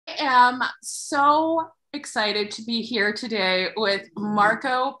am so excited to be here today with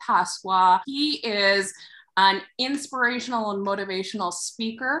Marco Pasqua. He is an inspirational and motivational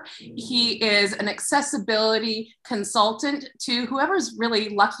speaker. He is an accessibility consultant to whoever's really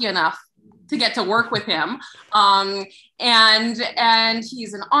lucky enough to get to work with him. And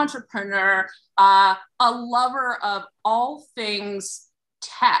he's an entrepreneur, a lover of all things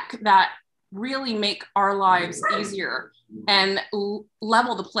tech that really make our lives easier and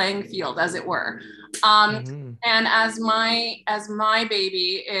level the playing field, as it were. And as my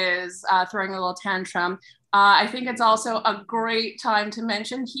baby is throwing a little tantrum, I think it's also a great time to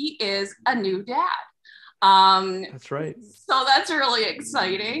mention he is a new dad. That's right. So that's really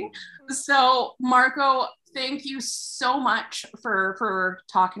exciting. So Marco, thank you so much for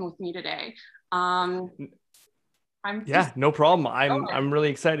talking with me today. No problem. I'm really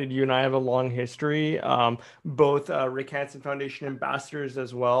excited. You and I have a long history, both Rick Hansen Foundation ambassadors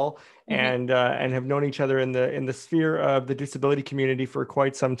as well, and have known each other in the sphere of the disability community for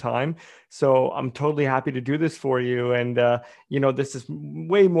quite some time. So I'm totally happy to do this for you. And this is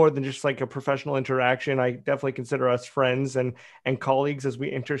way more than just like a professional interaction. I definitely consider us friends and colleagues as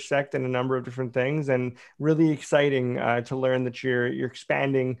we intersect in a number of different things. And really exciting to learn that you're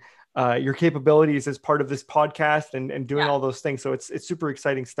expanding your capabilities as part of this podcast and doing all those things. So it's super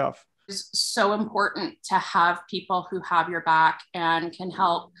exciting stuff. It's so important to have people who have your back and can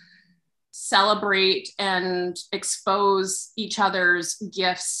help celebrate and expose each other's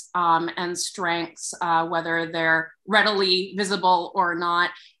gifts and strengths, whether they're readily visible or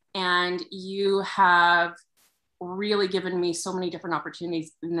not. And you have really given me so many different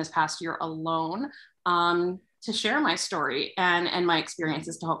opportunities in this past year alone to share my story and my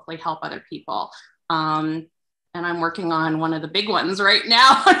experiences to hopefully help other people. And I'm working on one of the big ones right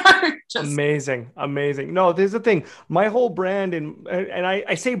now. Amazing. No, there's the thing. My whole brand, and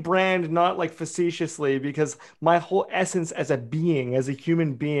I say brand not like facetiously, because my whole essence as a being, as a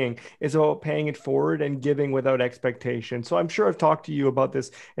human being, is about paying it forward and giving without expectation. So I'm sure I've talked to you about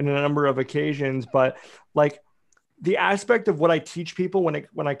this in a number of occasions, but like, the aspect of what I teach people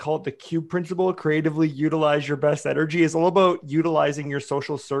when I call it the cube principle, creatively utilize your best energy, is all about utilizing your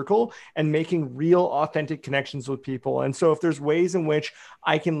social circle and making real authentic connections with people. And so if there's ways in which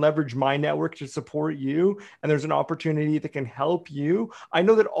I can leverage my network to support you, and there's an opportunity that can help you, I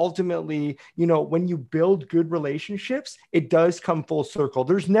know that ultimately, when you build good relationships, it does come full circle.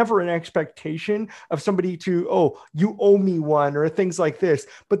 There's never an expectation of somebody to, oh, you owe me one, or things like this.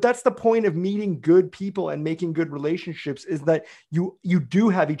 But that's the point of meeting good people and making good relationships, is that you do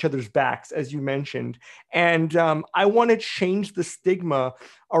have each other's backs, as you mentioned. And I want to change the stigma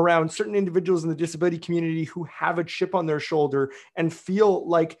around certain individuals in the disability community who have a chip on their shoulder and feel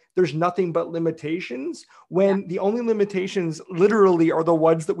like there's nothing but limitations, when the only limitations literally are the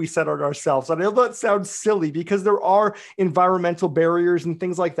ones that we set on ourselves. And I know that sounds silly, because there are environmental barriers and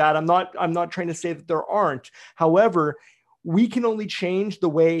things like that. I'm not trying to say that there aren't. However, we can only change the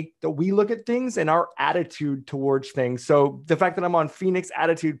way that we look at things and our attitude towards things. So the fact that I'm on Phoenix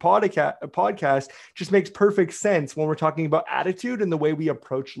Attitude podcast just makes perfect sense when we're talking about attitude and the way we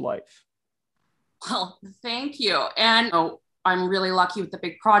approach life. Well, thank you. And I'm really lucky with the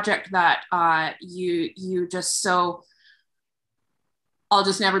big project that you just so... I'll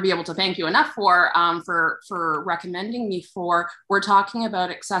just never be able to thank you enough for recommending me for. We're talking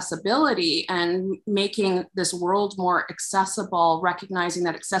about accessibility and making this world more accessible, recognizing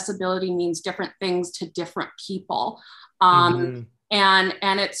that accessibility means different things to different people. And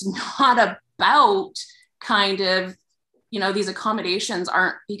it's not about kind of, these accommodations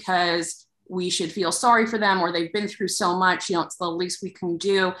aren't because we should feel sorry for them or they've been through so much, it's the least we can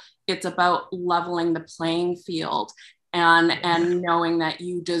do. It's about leveling the playing field. And knowing that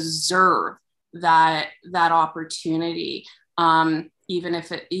you deserve that opportunity, even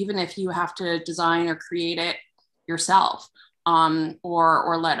if you have to design or create it yourself,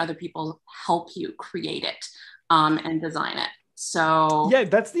 or let other people help you create it and design it. So yeah,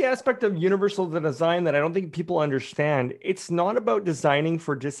 that's the aspect of universal design that I don't think people understand. It's not about designing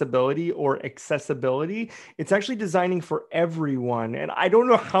for disability or accessibility. It's actually designing for everyone. And I don't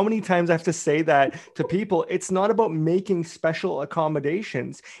know how many times I have to say that to people. It's not about making special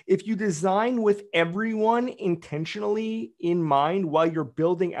accommodations. If you design with everyone intentionally in mind while you're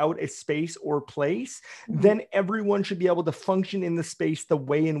building out a space or place, then everyone should be able to function in the space the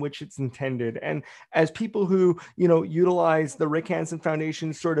way in which it's intended. And as people who, utilize the Rick Hansen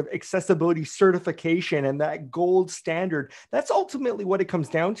Foundation sort of accessibility certification and that gold standard, that's ultimately what it comes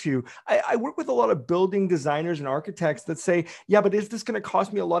down to. I work with a lot of building designers and architects that say, yeah, but is this going to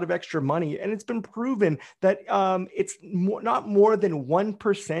cost me a lot of extra money? And it's been proven that it's not more than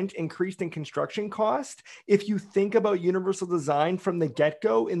 1% increased in construction cost if you think about universal design from the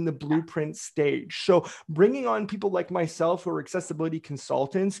get-go in the blueprint stage. So bringing on people like myself who are accessibility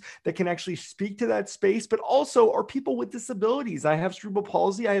consultants that can actually speak to that space, but also are people with disabilities. I have cerebral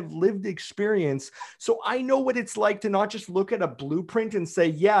palsy. I have lived experience. So I know what it's like to not just look at a blueprint and say,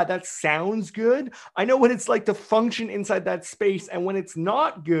 yeah, that sounds good. I know what it's like to function inside that space. And when it's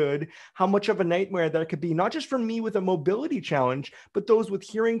not good, how much of a nightmare that could be, not just for me with a mobility challenge, but those with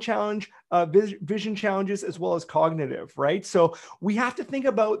hearing challenge, vision challenges, as well as cognitive, right? So we have to think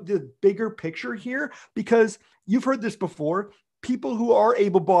about the bigger picture here, because you've heard this before. People who are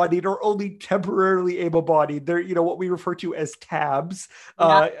able-bodied are only temporarily able-bodied. They're, what we refer to as tabs,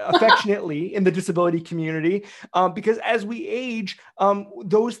 affectionately in the disability community, because as we age,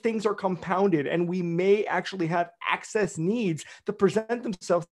 those things are compounded, and we may actually have access needs that present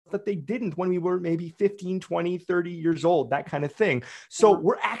themselves that they didn't when we were maybe 15, 20, 30 years old, that kind of thing. So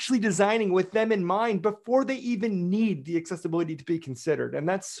we're actually designing with them in mind before they even need the accessibility to be considered. And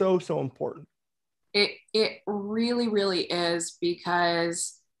that's so, so important. It really, really is,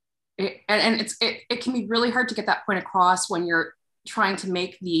 because it can be really hard to get that point across when you're trying to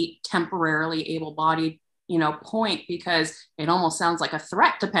make the temporarily able-bodied, point, because it almost sounds like a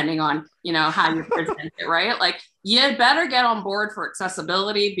threat depending on, how you present it, right? Like, you better get on board for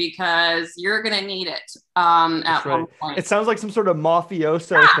accessibility because you're going to need it at one point. It sounds like some sort of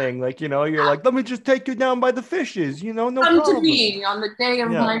mafioso thing. Like, you're like, let me just take you down by the fishes, no Come problem. to me on the day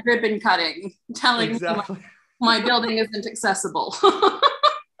of my ribbon cutting, telling me my building isn't accessible.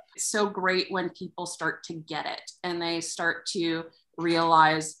 It's so great when people start to get it and they start to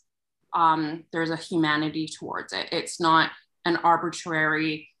realize there's a humanity towards it. It's not an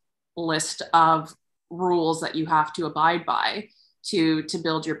arbitrary list of rules that you have to abide by to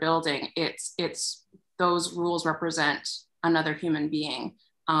build your building. It's those rules represent another human being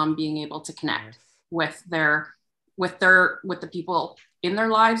being able to connect with the people in their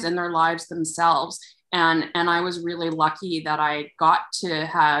lives and their lives themselves. And I was really lucky that I got to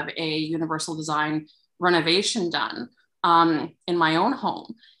have a universal design renovation done in my own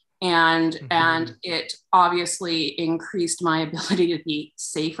home. And it obviously increased my ability to be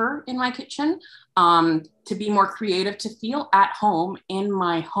safer in my kitchen, to be more creative, to feel at home in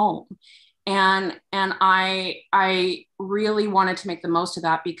my home. And I really wanted to make the most of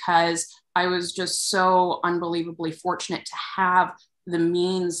that, because I was just so unbelievably fortunate to have the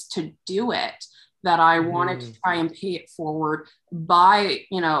means to do it, that I wanted to try and pay it forward by,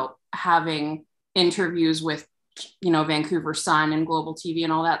 having interviews with Vancouver Sun and Global TV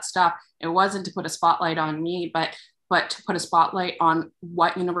and all that stuff. It wasn't to put a spotlight on me, but to put a spotlight on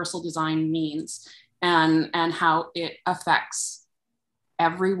what universal design means and how it affects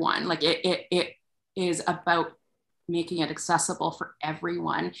everyone. Like it is about making it accessible for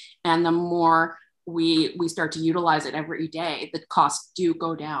everyone. And the more we start to utilize it every day, the costs do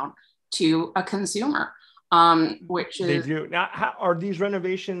go down to a consumer. Which is, they do. Now, are these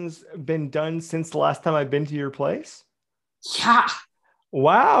renovations been done since the last time I've been to your place? Yeah.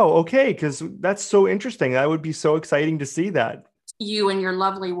 Wow. Okay. Because that's so interesting. That would be so exciting to see that. You and your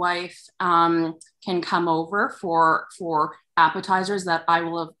lovely wife can come over for appetizers that I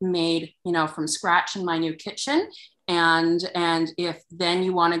will have made, from scratch in my new kitchen. And if then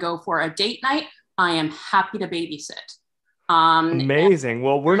you want to go for a date night, I am happy to babysit. Amazing.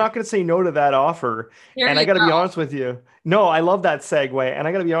 Well, we're not going to say no to that offer. And I got to be honest with you. No, I love that segue. And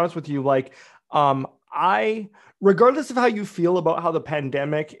I got to be honest with you. Like, regardless of how you feel about how the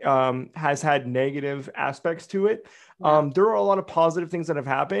pandemic has had negative aspects to it, there are a lot of positive things that have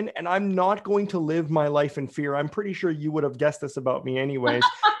happened, and I'm not going to live my life in fear. I'm pretty sure you would have guessed this about me anyways,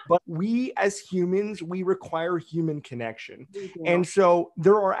 but we as humans, we require human connection. And so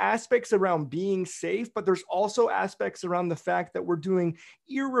there are aspects around being safe, but there's also aspects around the fact that we're doing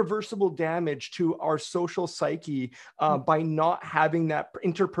irreversible damage to our social psyche by not having that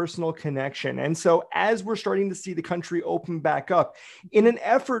interpersonal connection. And so as we're starting to see the country open back up, in an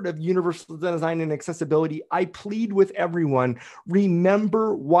effort of universal design and accessibility, I plead with everyone,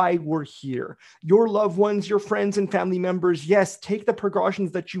 remember why we're here. Your loved ones, your friends and family members, yes, take the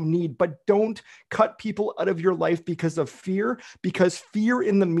precautions that that you need, but don't cut people out of your life because of fear, because fear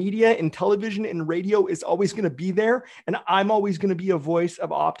in the media, in television, in radio is always going to be there. And I'm always going to be a voice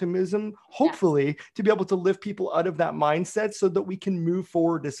of optimism, hopefully, to be able to lift people out of that mindset so that we can move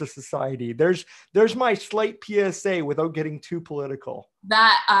forward as a society. There's my slight PSA without getting too political.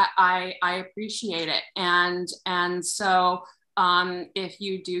 That I appreciate it. And so if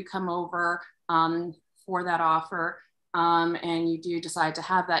you do come over for that offer and you do decide to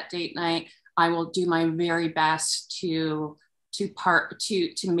have that date night, I will do my very best to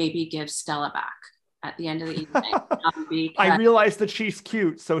maybe give Stella back at the end of the evening. I realize that she's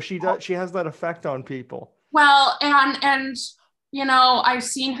cute, so she has that effect on people. Well, and you know, I've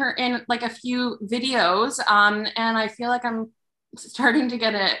seen her in like a few videos, and I feel like I'm starting to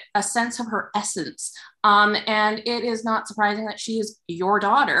get a sense of her essence. And it is not surprising that she is your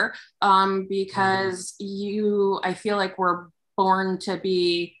daughter, because I feel like we're born to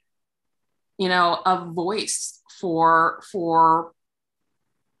be, you know, a voice for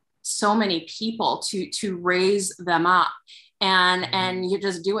so many people to raise them up. And you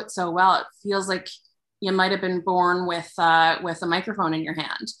just do it so well. It feels like you might have been born with a microphone in your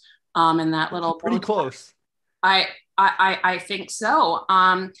hand, and that little pretty close. I think so.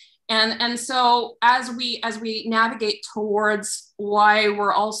 And so as we navigate towards why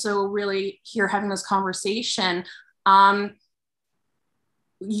we're also really here having this conversation,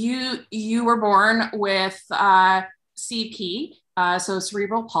 you were born with CP, so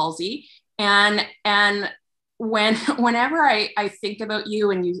cerebral palsy, and whenever I think about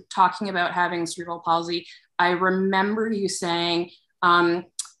you and you talking about having cerebral palsy, I remember you saying,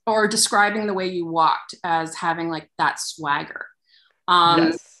 or describing the way you walked as having like that swagger.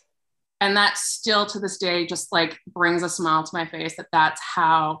 Yes. And that still to this day just like brings a smile to my face, that's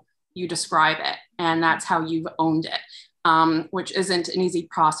how you describe it. And that's how you've owned it, which isn't an easy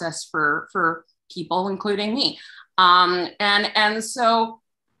process for people, including me. And so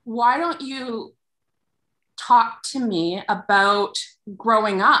why don't you talk to me about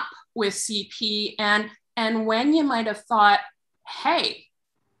growing up with CP and when you might have thought, hey,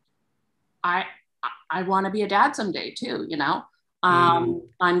 I want to be a dad someday too, you know.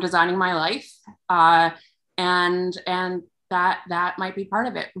 I'm designing my life, and that might be part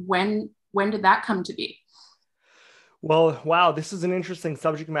of it. When did that come to be? Well, wow, this is an interesting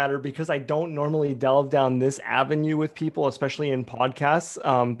subject matter because I don't normally delve down this avenue with people, especially in podcasts,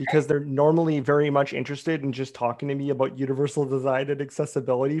 because they're normally very much interested in just talking to me about universal design and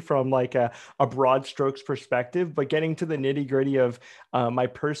accessibility from like a broad strokes perspective, but getting to the nitty gritty of my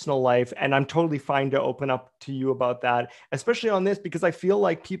personal life. And I'm totally fine to open up to you about that, especially on this, because I feel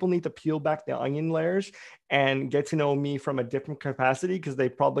like people need to peel back the onion layers and get to know me from a different capacity, because they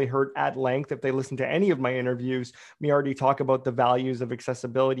probably heard at length, if they listen to any of my interviews, me already talk about the values of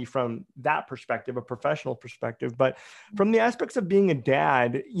accessibility from that perspective, a professional perspective. But from the aspects of being a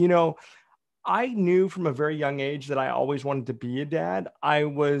dad, you know, I knew from a very young age that I always wanted to be a dad. I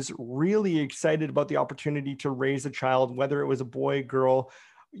was really excited about the opportunity to raise a child, whether it was a boy, girl,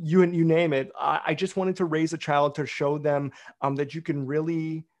 you name it. I just wanted to raise a child to show them that you can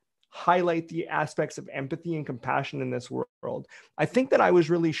really highlight the aspects of empathy and compassion in this world. I think that I was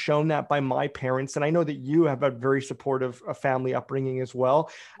really shown that by my parents. And I know that you have a very supportive family upbringing as well.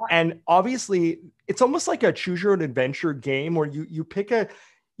 And obviously it's almost like a choose your own adventure game where you pick a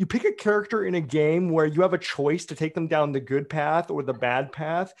character in a game where you have a choice to take them down the good path or the bad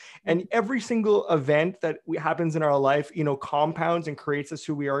path. And every single event that happens in our life, you know, compounds and creates us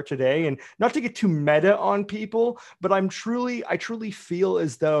who we are today. And not to get too meta on people, but I truly feel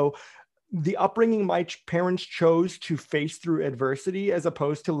as though the upbringing my parents chose to face through adversity as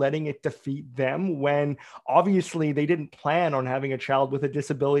opposed to letting it defeat them, when obviously they didn't plan on having a child with a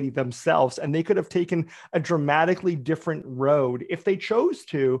disability themselves, and they could have taken a dramatically different road if they chose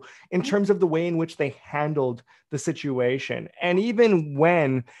to, in terms of the way in which they handled the situation. And even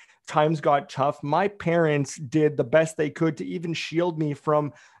when times got tough, my parents did the best they could to even shield me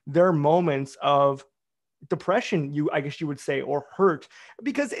from their moments of depression, I guess you would say, or hurt,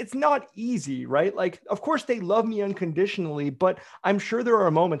 because it's not easy, right? Like, of course they love me unconditionally, but I'm sure there are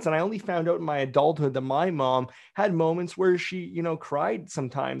moments, and I only found out in my adulthood that my mom had moments where she, you know, cried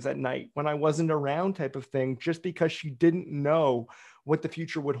sometimes at night when I wasn't around, type of thing, just because she didn't know what the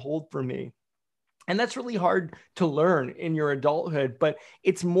future would hold for me. And that's really hard to learn in your adulthood, but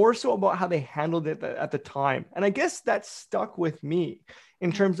it's more so about how they handled it at the time. And I guess that stuck with me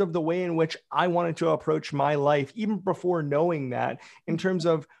in terms of the way in which I wanted to approach my life, even before knowing that, in terms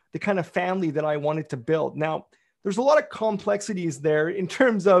of the kind of family that I wanted to build. Now, there's a lot of complexities there in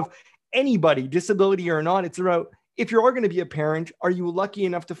terms of anybody, disability or not. It's about, if you are going to be a parent, are you lucky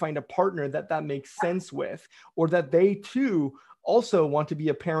enough to find a partner that makes sense with, or that they too also want to be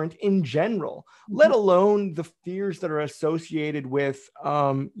a parent in general, let alone the fears that are associated with,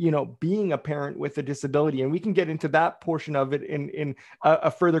 being a parent with a disability. And we can get into that portion of it in a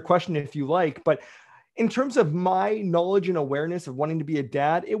further question if you like. But in terms of my knowledge and awareness of wanting to be a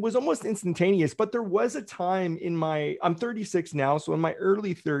dad, it was almost instantaneous. But there was a time I'm 36 now, so in my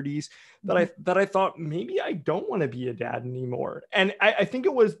early 30s, that I thought maybe I don't want to be a dad anymore. And I think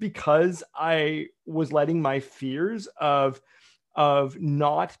it was because I was letting my fears of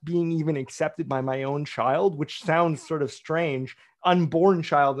not being even accepted by my own child, which sounds sort of strange, unborn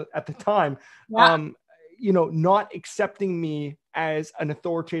child at the time, not accepting me as an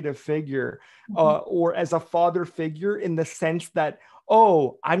authoritative figure, or as a father figure, in the sense that,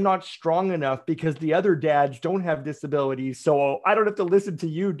 oh, I'm not strong enough because the other dads don't have disabilities, so I don't have to listen to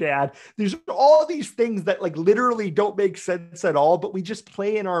you, Dad. There's all these things that like literally don't make sense at all, but we just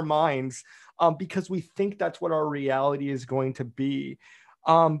play in our minds because we think that's what our reality is going to be.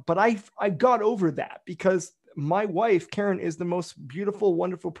 But I got over that, because my wife, Karen, is the most beautiful,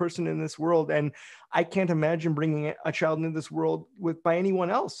 wonderful person in this world. And I can't imagine bringing a child into this world by anyone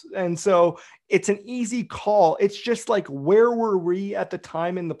else. And so it's an easy call. It's just like, where were we at the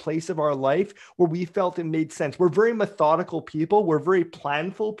time in the place of our life where we felt it made sense? We're very methodical people. We're very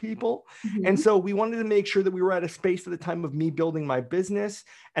planful people. And so we wanted to make sure that we were at a space at the time of me building my business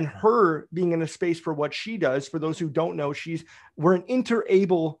and her being in a space for what she does. For those who don't know, we're an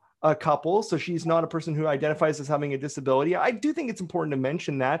interable couple. So she's not a person who identifies as having a disability. I do think it's important to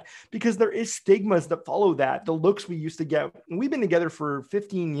mention that, because there is stigmas that follow that. The looks we used to get, and we've been together for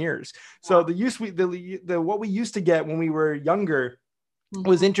 15 years. So what we used to get when we were younger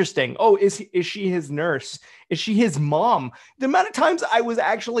was interesting. Oh, is she his nurse? Is she his mom? The amount of times I was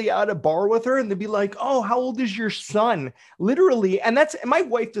actually at a bar with her and they'd be like, oh, how old is your son? Literally. And my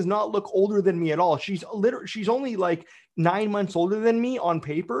wife does not look older than me at all. She's only like 9 months older than me on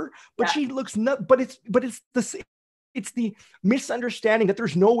paper, but she looks not, but it's the misunderstanding that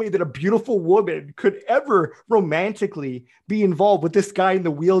there's no way that a beautiful woman could ever romantically be involved with this guy in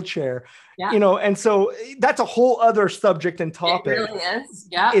the wheelchair, and so that's a whole other subject and topic. It really is.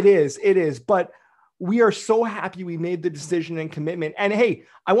 Yeah, it is. But we are so happy we made the decision and commitment. And hey,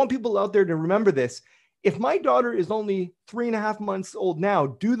 I want people out there to remember this. If my daughter is only 3.5 months old now,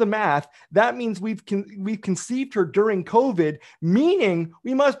 do the math. That means we've conceived her during COVID, meaning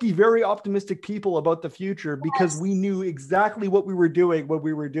we must be very optimistic people about the future, because we knew exactly what we were doing when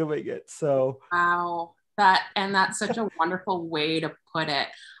we were doing it. So wow, that's such a wonderful way to put it.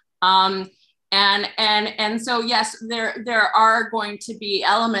 And so yes, there are going to be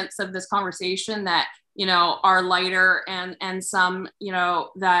elements of this conversation that are lighter, and some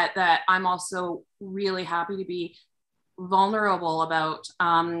that I'm also really happy to be vulnerable about,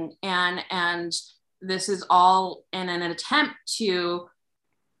 and this is all in an attempt to,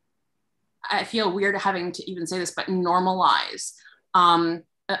 I feel weird having to even say this, but normalize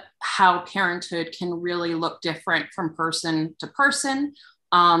how parenthood can really look different from person to person,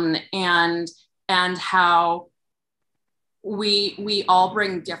 and how we all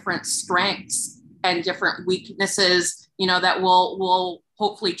bring different strengths and different weaknesses, that we'll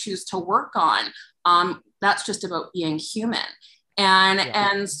hopefully choose to work on. That's just about being human.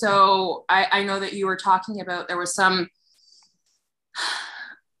 And so I know that you were talking about, there was some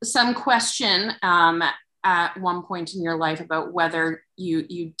question at one point in your life about whether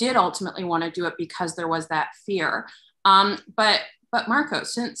you did ultimately want to do it because there was that fear. But Marco,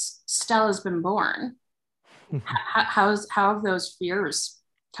 since Stella's been born, how have those fears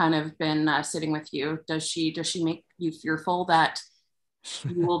kind of been sitting with you? Does she make you fearful that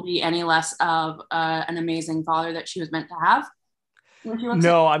you will be any less of an amazing father that she was meant to have?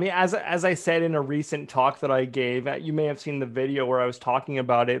 No, I mean, as I said in a recent talk that I gave, you may have seen the video where I was talking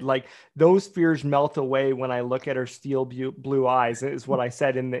about it. Like, those fears melt away when I look at her steel blue eyes, is what I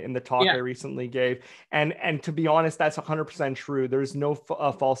said in the talk I recently gave. And to be honest, that's 100% true. There's no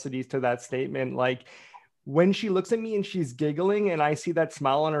falsities to that statement. Like, when she looks at me and she's giggling and I see that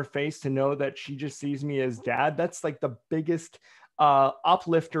smile on her face, to know that she just sees me as dad, that's like the biggest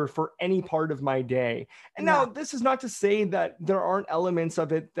uplifter for any part of my day. And now, this is not to say that there aren't elements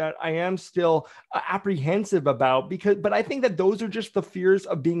of it that I am still apprehensive about, but I think that those are just the fears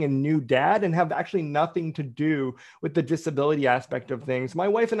of being a new dad and have actually nothing to do with the disability aspect of things. My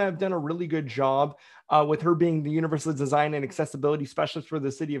wife and I have done a really good job with her being the universal design and accessibility specialist for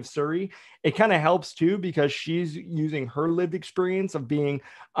the city of Surrey, it kind of helps too, because she's using her lived experience of being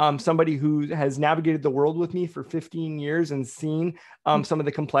somebody who has navigated the world with me for 15 years and seen some of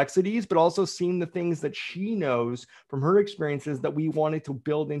the complexities, but also seen the things that she knows from her experiences that we wanted to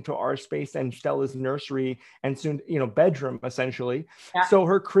build into our space and Stella's nursery and soon, bedroom, essentially. Yeah. So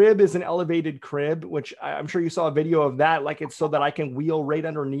her crib is an elevated crib, which I'm sure you saw a video of that. Like, it's so that I can wheel right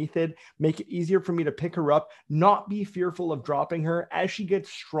underneath it, make it easier for me to pick her up, not be fearful of dropping her. As she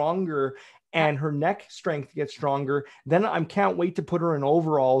gets stronger and her neck strength gets stronger, then I can't wait to put her in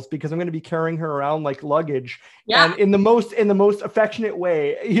overalls, because I'm going to be carrying her around like luggage, and in the most affectionate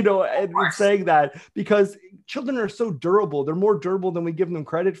way, and saying that, because children are so durable. They're more durable than we give them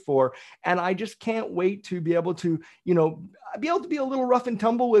credit for. And I just can't wait to be able to, be able to be a little rough and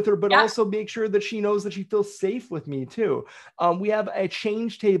tumble with her, but also make sure that she knows that she feels safe with me too. We have a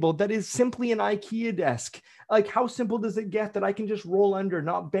change table that is simply an IKEA desk. Like, how simple does it get that I can just roll under,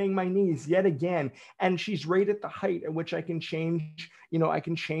 not bang my knees yet again? And she's right at the height at which I can change, I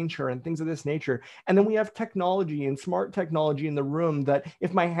can change her and things of this nature. And then we have technology and smart technology in the room that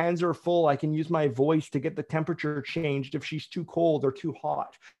if my hands are full, I can use my voice to get the temperature changed if she's too cold or too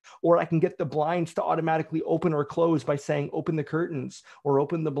hot. Or I can get the blinds to automatically open or close by saying, open the curtains or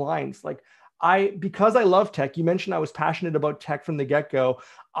open the blinds. Like, because I love tech, you mentioned I was passionate about tech from the get-go.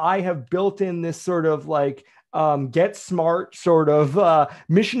 I have built in this sort of like get smart sort of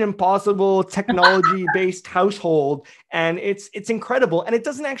Mission Impossible technology-based household, and it's incredible. And it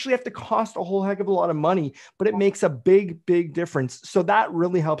doesn't actually have to cost a whole heck of a lot of money, but it makes a big difference. So that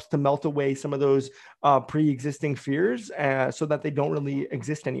really helps to melt away some of those pre-existing fears, so that they don't really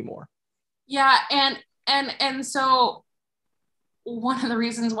exist anymore. Yeah, and so one of the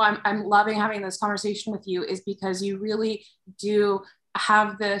reasons why I'm loving having this conversation with you is because you really do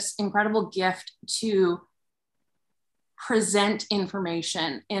have this incredible gift to present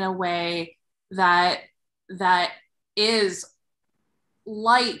information in a way that is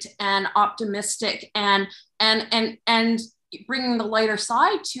light and optimistic and bringing the lighter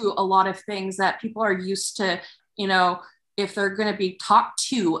side to a lot of things that people are used to, if they're going to be talked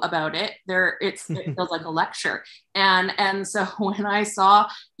to about it, it feels like a lecture. And so when I saw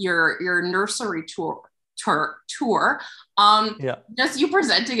your nursery tour, just you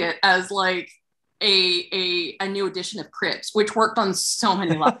presenting it as like a new edition of Cribs, which worked on so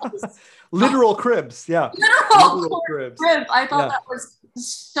many levels. Literal cribs, yeah. Literal cribs. I thought that was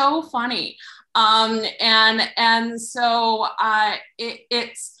so funny. And so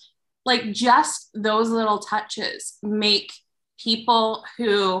it's like just those little touches make people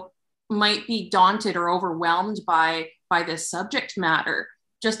who might be daunted or overwhelmed by this subject matter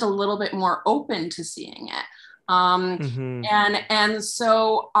just a little bit more open to seeing it. And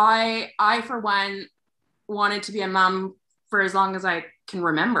so I for one wanted to be a mom for as long as I can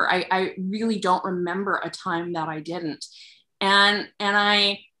remember. I really don't remember a time that I didn't. And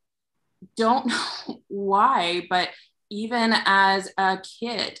I don't know why, but even as a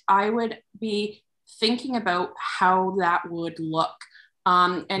kid, I would be thinking about how that would look,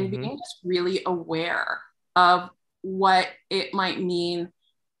 and being just really aware of what it might mean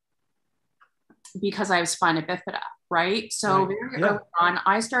because I have spina bifida, right? So very early on,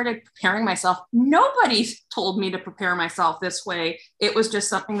 I started preparing myself. Nobody told me to prepare myself this way. It was just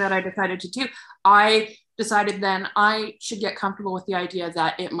something that I decided to do. I decided then I should get comfortable with the idea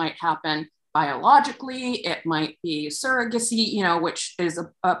that it might happen biologically, it might be surrogacy, which is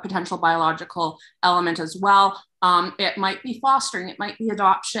a potential biological element as well. It might be fostering, it might be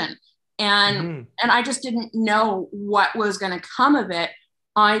adoption. And I just didn't know what was going to come of it.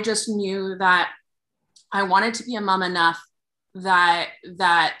 I just knew that I wanted to be a mom enough that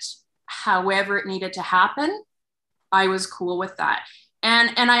however it needed to happen, I was cool with that.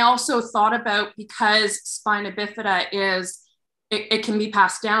 And I also thought about, because spina bifida is, it can be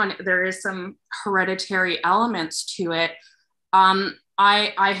passed down. There is some hereditary elements to it.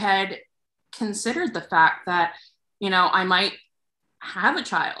 I had considered the fact that, I might have a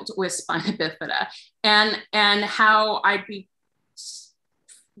child with spina bifida, and how I'd be,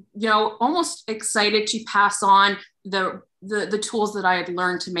 almost excited to pass on the tools that I had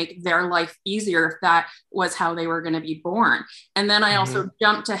learned to make their life easier, if that was how they were going to be born. And then I also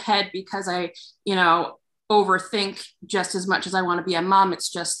jumped ahead because I, overthink just as much as I want to be a mom. It's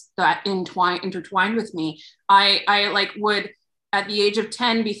just that intertwined with me. I like would at the age of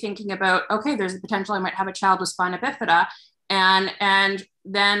 10 be thinking about, okay, there's the potential I might have a child with spina bifida. And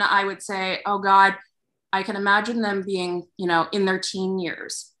then I would say, oh God, I can imagine them being, in their teen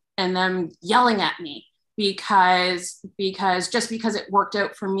years and them yelling at me because just because it worked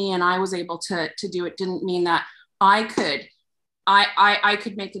out for me and I was able to do it didn't mean that I could I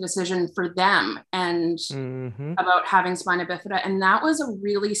could make the decision for them and Mm-hmm. about having spina bifida. And that was a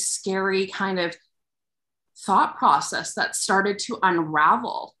really scary kind of thought process that started to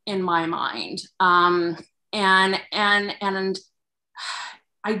unravel in my mind. And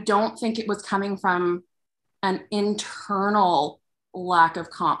I don't think it was coming from an internal lack of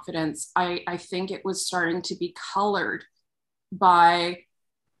confidence. I think it was starting to be colored by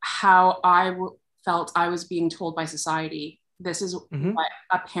how felt I was being told by society, this is Mm-hmm. what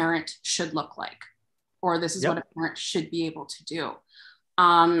a parent should look like, or this is what a Yep. parent should be able to do.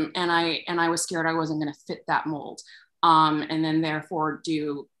 And I was scared I wasn't going to fit that mold, and then therefore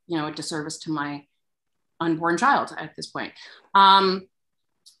do a disservice to my unborn child at this point. And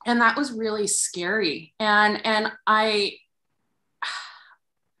that was really scary. And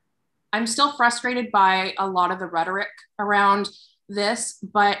I'm still frustrated by a lot of the rhetoric around this,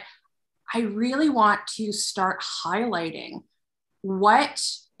 but I really want to start highlighting what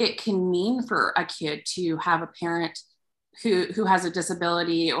it can mean for a kid to have a parent who has a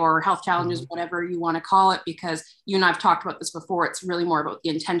disability or health challenges, Mm-hmm. whatever you want to call it, because you and I've talked about this before. It's really more about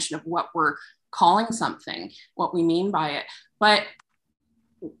the intention of what we're calling something, what we mean by it. But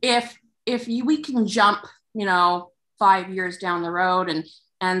we can jump, 5 years down the road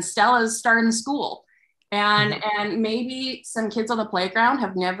and Stella's starting school. And Mm-hmm. and maybe some kids on the playground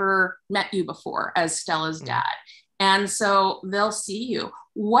have never met you before as Stella's Mm-hmm. dad. And so they'll see you.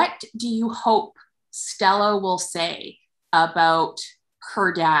 What do you hope Stella will say about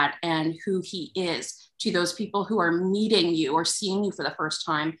her dad and who he is to those people who are meeting you or seeing you for the first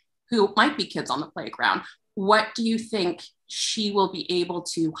time, who might be kids on the playground? What do you think she will be able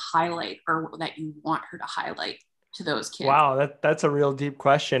to highlight, or that you want her to highlight to those kids? Wow, that's a real deep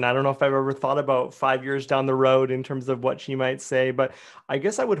question. I don't know if I've ever thought about 5 years down the road in terms of what she might say, but I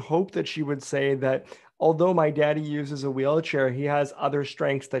guess I would hope that she would say that although my daddy uses a wheelchair, he has other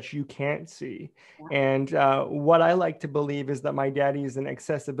strengths that you can't see. Yeah, And what I like to believe is that my daddy is an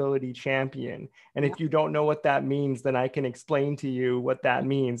accessibility champion. And yeah, if you don't know what that means, then I can explain to you what that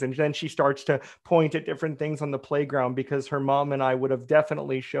means. And then she starts to point at different things on the playground because her mom and I would have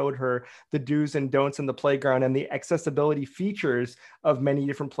definitely showed her the do's and don'ts in the playground and the accessibility features of many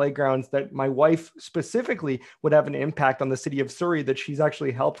different playgrounds that my wife specifically would have an impact on the city of Surrey, that she's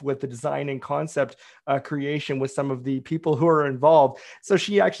actually helped with the design and concept creation with some of the people who are involved. So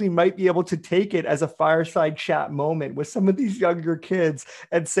she actually might be able to take it as a fireside chat moment with some of these younger kids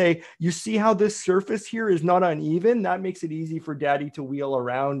and say, you see how this surface here is not uneven? That makes it easy for daddy to wheel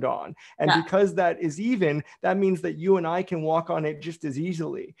around on. And yeah, because that is even, that means that you and I can walk on it just as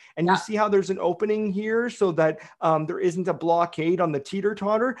easily. And you yeah, see how there's an opening here so that there isn't a blockade on the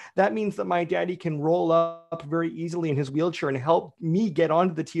teeter-totter? That means that my daddy can roll up very easily in his wheelchair and help me get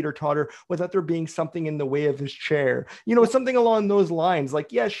onto the teeter-totter without there being something in the way of his chair. yeah, Something along those lines.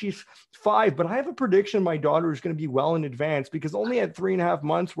 Like, yeah, she's 5, but I have a prediction my daughter is going to be well in advance, because only at 3.5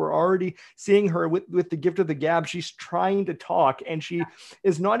 months, we're already seeing her with the gift of the gab. She's trying to talk, and she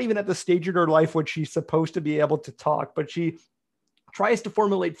is not even at the stage in her life when she's supposed to be able to talk, but she tries to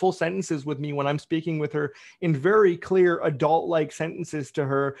formulate full sentences with me when I'm speaking with her in very clear adult-like sentences to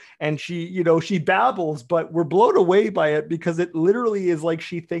her. And she babbles, but we're blown away by it because it literally is like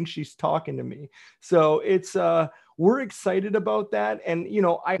she thinks she's talking to me. So we're excited about that. And,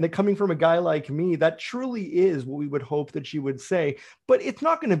 coming from a guy like me, that truly is what we would hope that she would say, but it's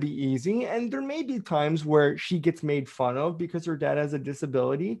not going to be easy. And there may be times where she gets made fun of because her dad has a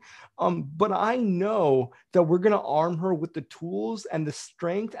disability. But I know that we're going to arm her with the tools and the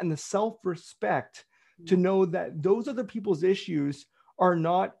strength and the self-respect to know that those other people's issues are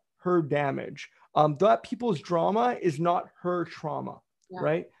not her damage. That people's drama is not her trauma, yeah,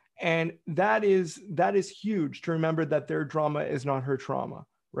 right? And that is huge to remember, that their drama is not her trauma,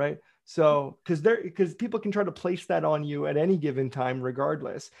 right? So because people can try to place that on you at any given time,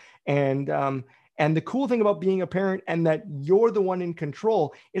 regardless. And the cool thing about being a parent, and that you're the one in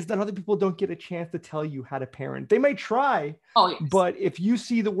control, is that other people don't get a chance to tell you how to parent. They may try, oh yes, but if you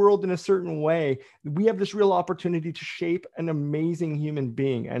see the world in a certain way, we have this real opportunity to shape an amazing human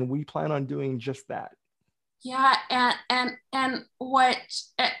being, and we plan on doing just that. yeah. And what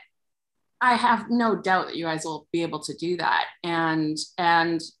I have no doubt that you guys will be able to do that. And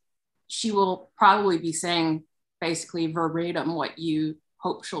she will probably be saying basically verbatim what you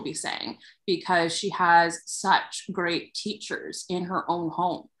hope she'll be saying, because she has such great teachers in her own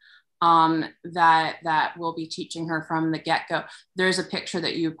home, that will be teaching her from the get-go. There's a picture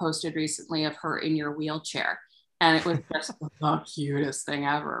that you posted recently of her in your wheelchair. And it was just the cutest thing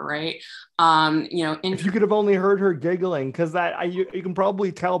ever, right? If you could have only heard her giggling, because you can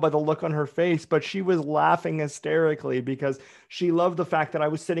probably tell by the look on her face, but she was laughing hysterically because she loved the fact that I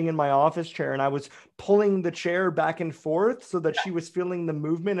was sitting in my office chair and I was pulling the chair back and forth so that she was feeling the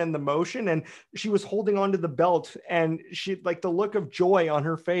movement and the motion, and she was holding onto the belt, and she, like, the look of joy on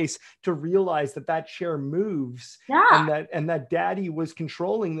her face to realize that that chair moves, yeah. and that daddy was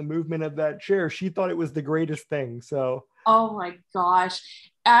controlling the movement of that chair. She thought it was the greatest thing. So Oh my gosh.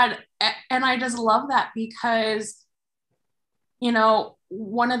 And and I just love that because,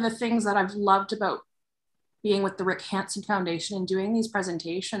 one of the things that I've loved about being with the Rick Hansen Foundation and doing these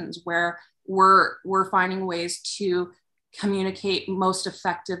presentations where we're finding ways to communicate most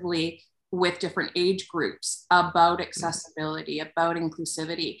effectively with different age groups about accessibility, about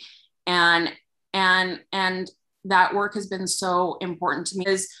inclusivity. And and that work has been so important to me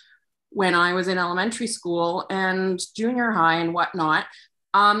because when I was in elementary school and junior high and whatnot,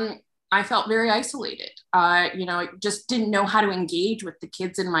 I felt very isolated. I just didn't know how to engage with the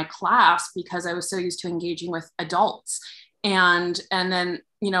kids in my class because I was so used to engaging with adults, and then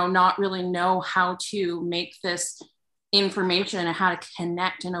not really know how to make this information and how to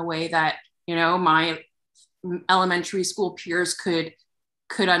connect in a way that my elementary school peers could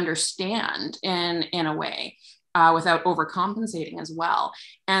understand in a way without overcompensating as well.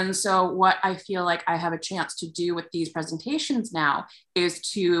 And so what I feel like I have a chance to do with these presentations now is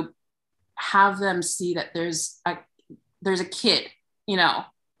to have them see that there's a kid, in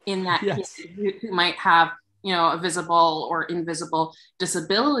that yes. kid who might have, a visible or invisible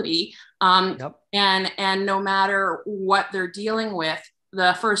disability. Yep. And no matter what they're dealing with,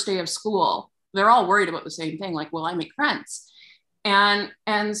 the first day of school, they're all worried about the same thing, like, will I make friends? And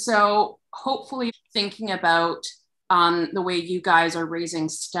so hopefully thinking about the way you guys are raising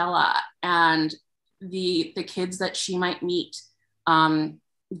Stella and the kids that she might meet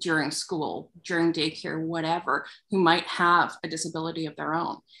during school, during daycare, whatever, who might have a disability of their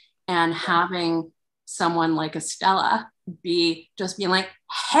own, and having someone like Estella being like,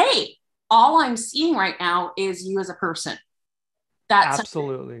 hey, all I'm seeing right now is you as a person. That's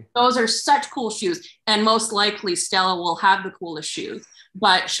Absolutely. Those are such cool shoes. And most likely Stella will have the coolest shoes,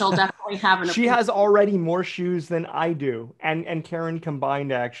 but she'll definitely have She has already more shoes than I do, and Karen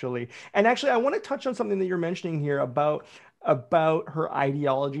combined, actually. And actually, I want to touch on something that you're mentioning here about her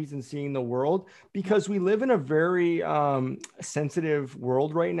ideologies and seeing the world, because we live in a very sensitive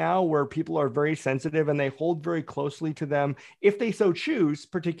world right now where people are very sensitive and they hold very closely to them, if they so choose,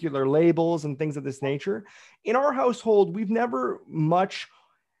 particular labels and things of this nature. In our household, we've never much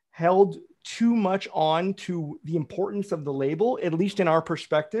held too much on to the importance of the label, at least in our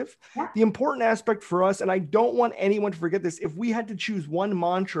perspective. Yeah. The important aspect for us, and I don't want anyone to forget this, if we had to choose one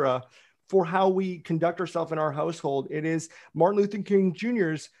mantra for how we conduct ourselves in our household, it is Martin Luther King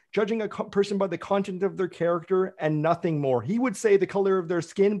Jr.'s judging a person by the content of their character and nothing more. He would say the color of their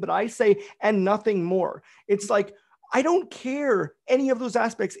skin, but I say, and nothing more. It's like, I don't care any of those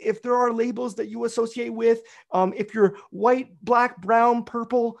aspects. If there are labels that you associate with, if you're white, black, brown,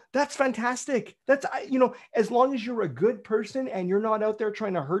 purple, that's fantastic. That's, as long as you're a good person and you're not out there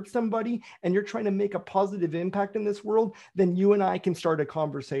trying to hurt somebody and you're trying to make a positive impact in this world, then you and I can start a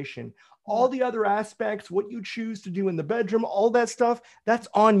conversation. All the other aspects, what you choose to do in the bedroom, all that stuff, that's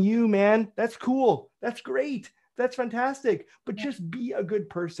on you, man. That's cool. That's great. That's fantastic. But just be a good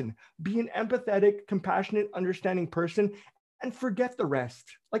person. Be an empathetic, compassionate, understanding person, and forget the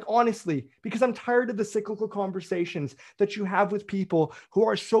rest. Like, honestly, because I'm tired of the cyclical conversations that you have with people who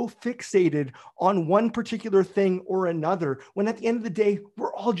are so fixated on one particular thing or another, when at the end of the day,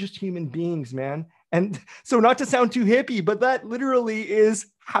 we're all just human beings, man. And so, not to sound too hippie, but that literally is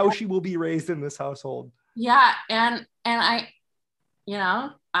how she will be raised in this household. Yeah. And you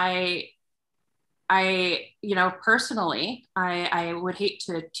know, I, personally, I would hate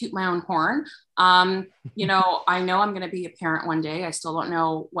to toot my own horn. I know I'm going to be a parent one day. I still don't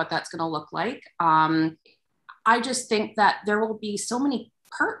know what that's going to look like. I just think that there will be so many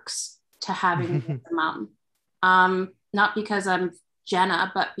perks to having a mom. Not because I'm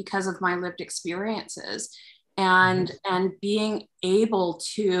Jenna, but because of my lived experiences and being able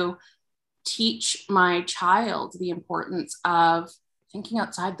to teach my child the importance of thinking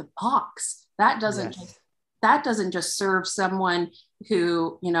outside the box. That doesn't just serve someone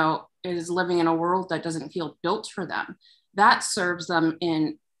who is living in a world that doesn't feel built for them. That serves them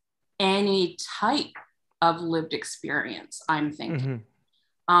in any type of lived experience, I'm thinking.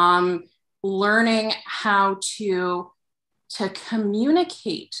 Learning how to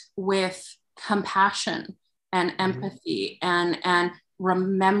communicate with compassion and empathy and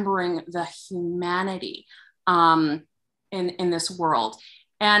remembering the humanity in this world.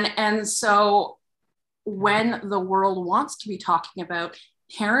 And so when the world wants to be talking about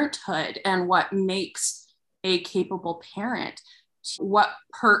parenthood and what makes a capable parent, what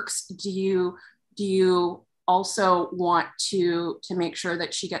perks do you also want to make sure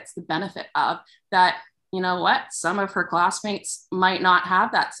that she gets the benefit of? That, you know what, some of her classmates might not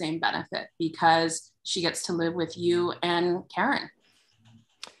have that same benefit because she gets to live with you and Karen.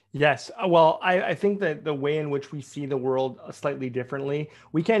 Yes. Well, I think that the way in which we see the world slightly differently,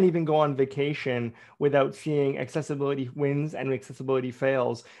 we can't even go on vacation without seeing accessibility wins and accessibility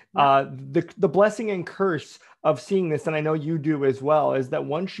fails. Yeah. The blessing and curse of seeing this, and I know you do as well, is that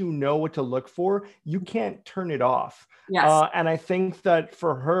once you know what to look for, you can't turn it off. Yes. And I think that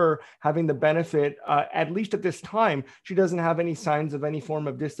for her, having the benefit, at least at this time, she doesn't have any signs of any form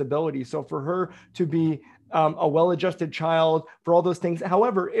of disability. So for her to be a well-adjusted child, for all those things.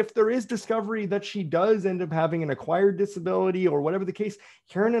 However, if there is discovery that she does end up having an acquired disability or whatever the case,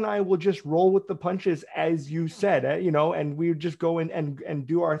 Karen and I will just roll with the punches, as you said, and we just go in and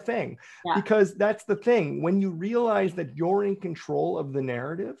do our thing. Yeah. Because that's the thing. When you realize that you're in control of the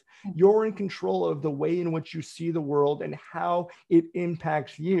narrative, you're in control of the way in which you see the world and how it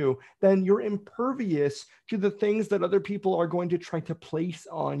impacts you, then you're impervious to the things that other people are going to try to place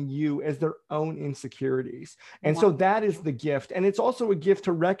on you as their own insecurities. And so that is the gift. And it's also a gift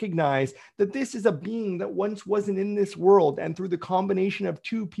to recognize that this is a being that once wasn't in this world. And through the combination of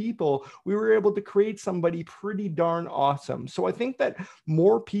two people, we were able to create somebody pretty darn awesome. So I think that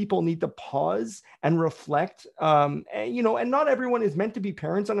more people need to pause and reflect, and not everyone is meant to be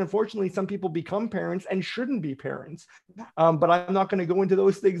parents. And unfortunately, some people become parents and shouldn't be parents. But I'm not going to go into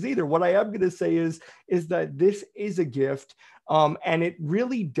those things either. What I am going to say is that this is a gift, and it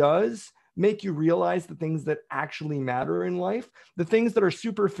really does make you realize the things that actually matter in life. The things that are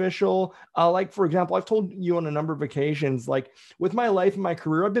superficial, like, for example, I've told you on a number of occasions, like with my life and my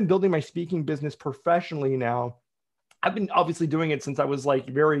career, I've been building my speaking business professionally now. I've been obviously doing it since I was like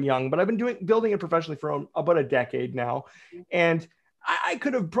very young, but I've been building it professionally for about a decade now. And I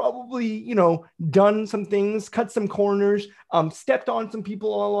could have probably, done some things, cut some corners, stepped on some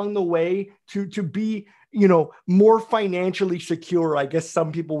people along the way to be, more financially secure, I guess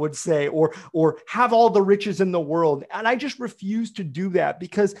some people would say, or have all the riches in the world. And I just refuse to do that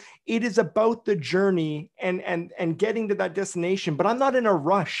because it is about the journey and getting to that destination. But I'm not in a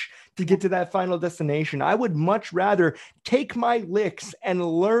rush to get to that final destination. I would much rather take my licks and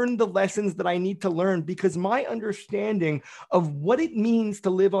learn the lessons that I need to learn, because my understanding of what it means to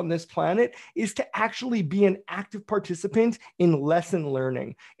live on this planet is to actually be an active participant in lesson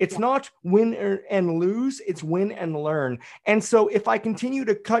learning. It's not win and lose, it's win and learn. And so if I continue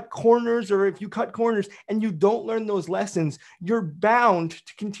to cut corners, or if you cut corners and you don't learn those lessons, you're bound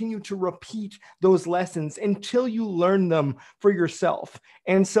to continue to repeat those lessons until you learn them for yourself.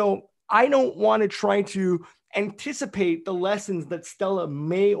 And so I don't want to try to anticipate the lessons that Stella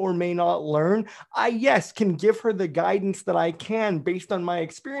may or may not learn. I, yes, can give her the guidance that I can based on my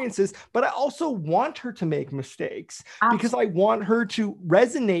experiences, but I also want her to make mistakes. Absolutely. Because I want her to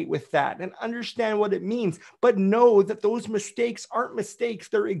resonate with that and understand what it means, but know that those mistakes aren't mistakes.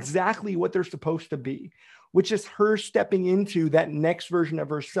 They're exactly what they're supposed to be, which is her stepping into that next version of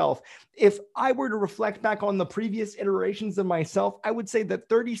herself. If I were to reflect back on the previous iterations of myself, I would say that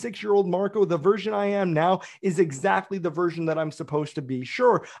 36-year-old Marco, the version I am now, is exactly the version that I'm supposed to be.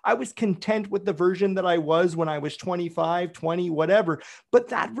 Sure, I was content with the version that I was when I was 25, 20, whatever, but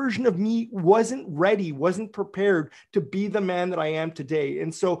that version of me wasn't ready, wasn't prepared to be the man that I am today.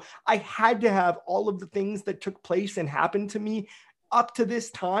 And so I had to have all of the things that took place and happened to me up to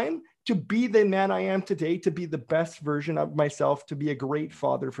this time to be the man I am today, to be the best version of myself, to be a great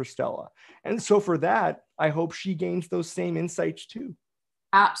father for Stella. And so for that, I hope she gains those same insights too.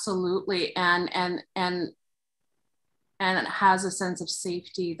 Absolutely. And has a sense of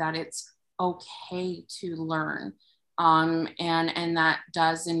safety that it's okay to learn. And that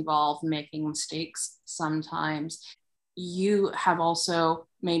does involve making mistakes sometimes. You have also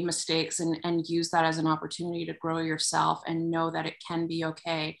made mistakes and use that as an opportunity to grow yourself and know that it can be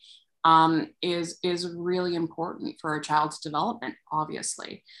okay. Is really important for a child's development,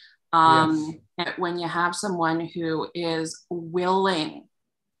 obviously. Yes. When you have someone who is willing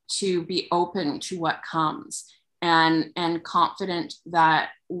to be open to what comes and confident that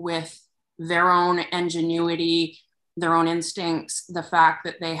with their own ingenuity, their own instincts, the fact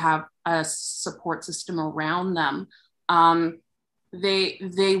that they have a support system around them,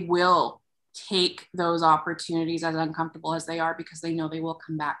 they will take those opportunities, as uncomfortable as they are, because they know they will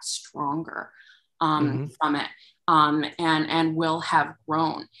come back stronger from it, and will have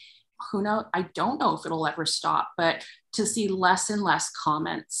grown. who knows, I don't know if it'll ever stop, but to see less and less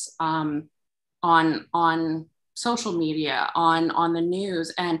comments on social media, on the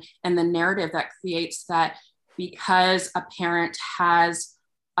news, and the narrative that creates that because a parent has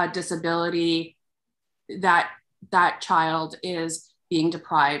a disability, that that child is being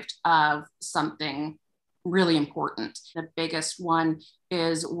deprived of something really important. The biggest one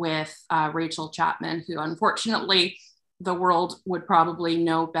is with Rachel Chapman, who unfortunately the world would probably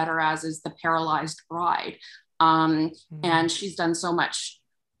know better as is the paralyzed bride. And she's done so much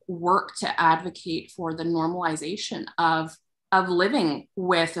work to advocate for the normalization of living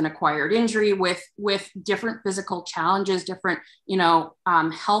with an acquired injury, with different physical challenges, different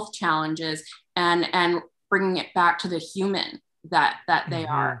health challenges, and bringing it back to the human that they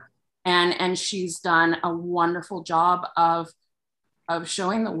are. And she's done a wonderful job of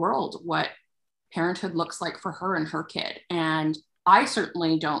showing the world what parenthood looks like for her and her kid. And I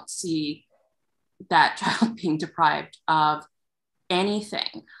certainly don't see that child being deprived of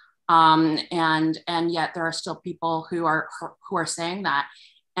anything. And yet there are still people who are saying that.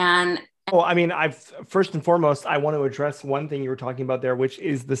 And oh, I mean, first and foremost, I want to address one thing you were talking about there, which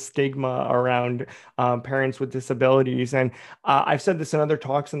is the stigma around parents with disabilities. And I've said this in other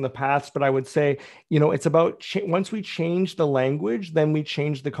talks in the past, but I would say, it's about once we change the language, then we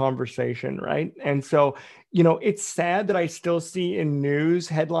change the conversation, right? And so, it's sad that I still see in news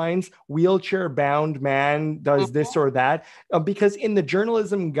headlines, wheelchair bound man does this or that, because in the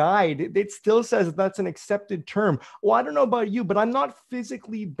journalism guide, it still says that's an accepted term. Well, I don't know about you, but I'm not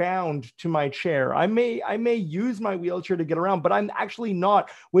physically bound to my chair. I may use my wheelchair to get around, but I'm actually not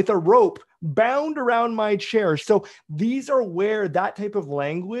with a rope bound around my chair. So these are where that type of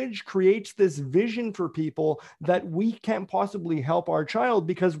language creates this vision for people that we can't possibly help our child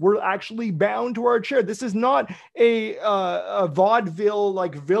because we're actually bound to our chair. This is not a vaudeville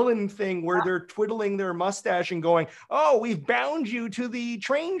like villain thing where they're twiddling their mustache and going, oh, we've bound you to the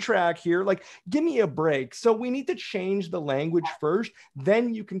train track here. Like, give me a break. So we need to change the language first,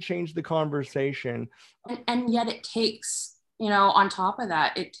 then you can change the conversation. And yet it takes, on top of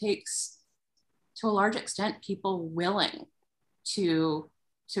that, it takes to a large extent people willing to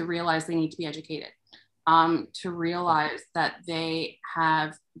realize they need to be educated, to realize that they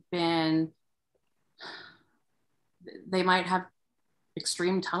might have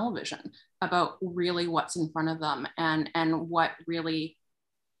extreme tunnel vision about really what's in front of them and what really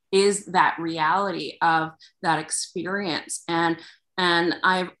is that reality of that experience. And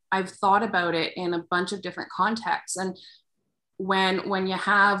I've thought about it in a bunch of different contexts. And when you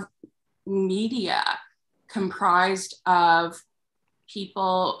have media comprised of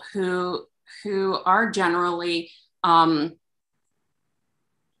people who are generally who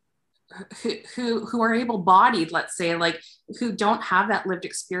are able-bodied, let's say, like who don't have that lived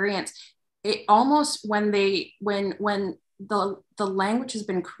experience, it almost when the language has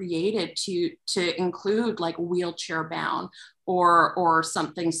been created to include like wheelchair bound or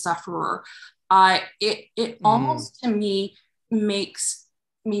something sufferer, it almost to me makes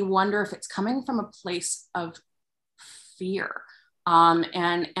me wonder if it's coming from a place of fear. That's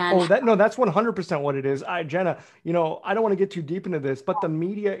 100% what it is. Jenna, I don't want to get too deep into this, but the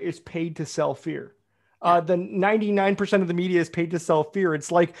media is paid to sell fear. The 99% of the media is paid to sell fear.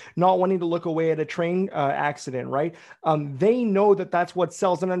 It's like not wanting to look away at a train accident, right? They know that that's what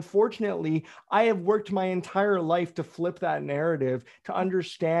sells. And unfortunately, I have worked my entire life to flip that narrative, to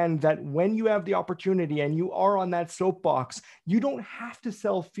understand that when you have the opportunity and you are on that soapbox, you don't have to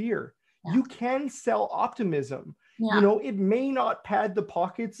sell fear. Yeah. You can sell optimism. Yeah. It may not pad the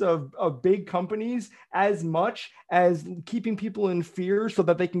pockets of big companies as much as keeping people in fear so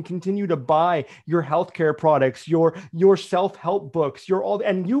that they can continue to buy your healthcare products, your self-help books,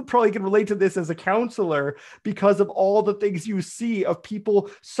 and you probably can relate to this as a counselor because of all the things you see of people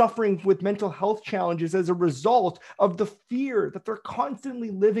suffering with mental health challenges as a result of the fear that they're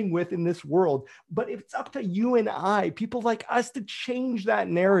constantly living with in this world. But it's up to you and I, people like us, to change that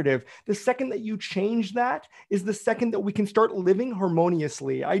narrative. The second that you change that is the second that we can start living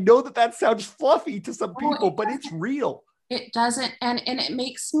harmoniously. I know that sounds fluffy to some people, but it's real. It doesn't, and it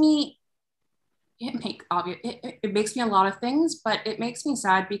makes me it makes me a lot of things, but it makes me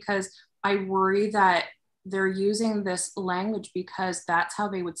sad because I worry that they're using this language because that's how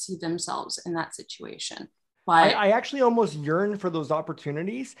they would see themselves in that situation. But I actually almost yearn for those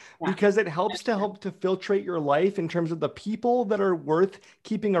opportunities yeah, because it help to filtrate your life in terms of the people that are worth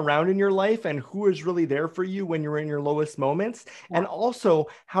keeping around in your life and who is really there for you when you're in your lowest moments. yeah, And also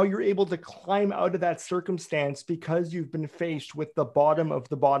how you're able to climb out of that circumstance because you've been faced with the bottom of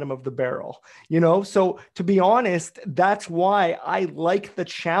the barrel, you know? So to be honest, that's why I like the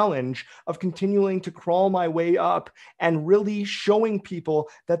challenge of continuing to crawl my way up and really showing people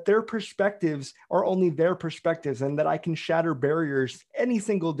that their perspectives are only their perspectives and that I can shatter barriers any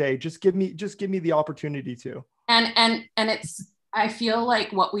single day. Just give me the opportunity to. and it's, I feel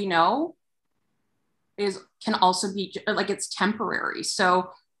like what we know is can also be like it's temporary. So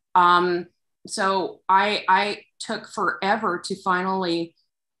I took forever to finally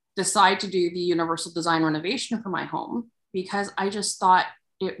decide to do the universal design renovation for my home because I just thought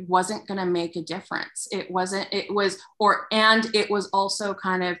it wasn't going to make a difference. It wasn't, it was, or, and it was also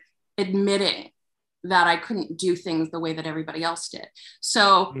kind of admitting that I couldn't do things the way that everybody else did.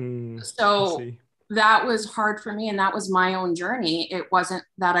 So, I so see. that was hard for me. And that was my own journey. It wasn't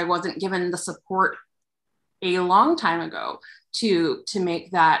that I wasn't given the support a long time ago to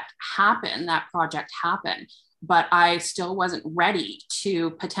make that happen, that project happen. But I still wasn't ready to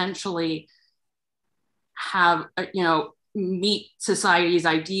potentially have, meet society's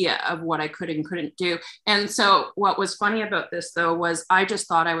idea of what I could and couldn't do. And so what was funny about this though was I just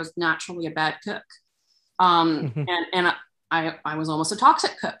thought I was naturally a bad cook. And I was almost a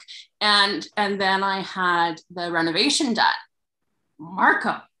toxic cook. And then I had the renovation done.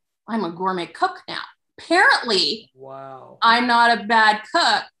 Marco, I'm a gourmet cook now. Apparently, Wow. I'm not a bad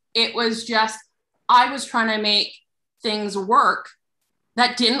cook. It was just, I was trying to make things work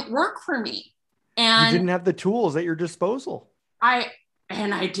that didn't work for me. You And didn't have the tools at your disposal. I,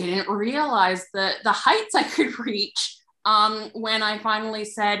 and I didn't realize the heights I could reach when I finally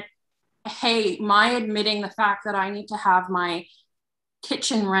said, hey, my admitting the fact that I need to have my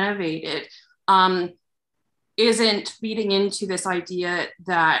kitchen renovated isn't feeding into this idea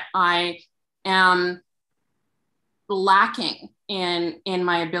that I am lacking in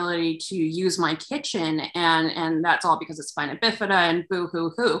my ability to use my kitchen, and that's all because it's spina bifida and boo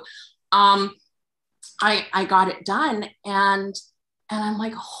hoo hoo. I got it done, and I'm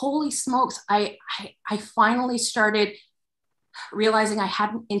like, holy smokes! I finally started realizing I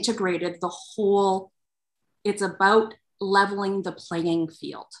hadn't integrated the whole. It's about leveling the playing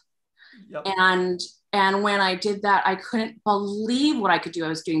field, Yep. and when I did that, I couldn't believe what I could do. I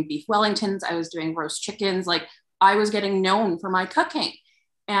was doing beef Wellingtons, I was doing roast chickens, like I was getting known for my cooking.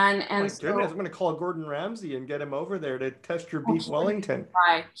 My And goodness, so I'm going to call Gordon Ramsay and get him over there to test your oh, beef Wellington.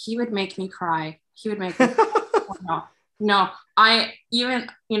 cry. He would make me cry. He would make me oh, no. No, I even,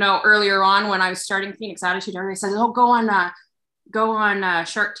 earlier on when I was starting Phoenix Attitude, everybody says, oh, go on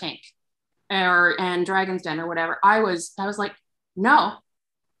Shark Tank and Dragon's Den or whatever. I was like, no,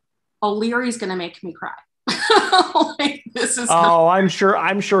 O'Leary's gonna make me cry. Like this is the Oh, I'm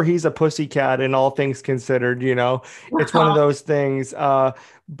sure he's a pussycat in all things considered, you know. It's one of those things.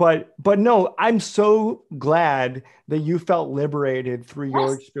 But no, I'm so glad that you felt liberated through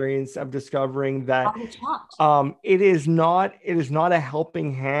your yes, experience of discovering that I'll be taught. it is not a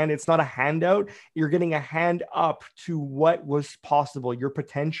helping hand, it's not a handout. You're getting a hand up to what was possible, your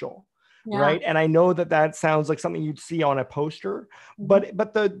potential. Yeah. Right. And I know that that sounds like something you'd see on a poster, Mhm.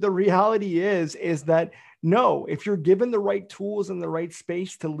 but the reality is that no, if you're given the right tools and the right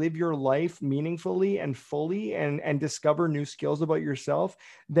space to live your life meaningfully and fully and discover new skills about yourself,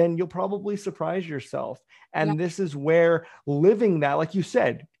 then you'll probably surprise yourself. Yeah. And this is where living that, like you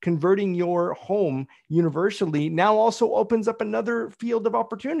said, converting your home universally now also opens up another field of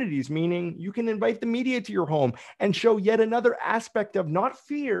opportunities, meaning you can invite the media to your home and show yet another aspect of not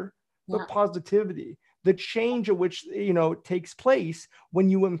fear, Yeah. but positivity, the change of which, takes place when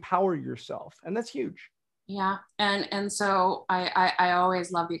you empower yourself. And that's huge. Yeah. And so I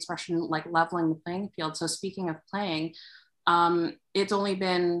always love the expression like leveling the playing field. So speaking of playing, it's only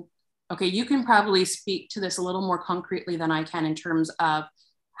been okay, you can probably speak to this a little more concretely than I can in terms of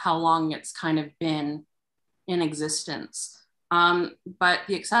how long it's kind of been in existence. But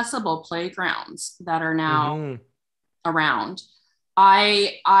the accessible playgrounds that are now Mm-hmm. around,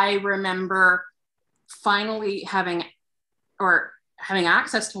 I remember finally having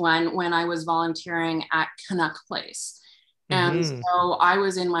access to one when I was volunteering at Canuck Place. And Mm-hmm. so I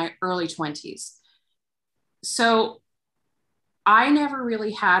was in my early 20s. So I never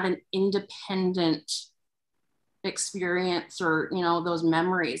really had an independent experience or, those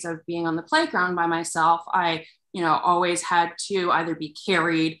memories of being on the playground by myself. I, always had to either be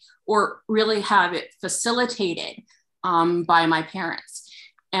carried or really have it facilitated by my parents.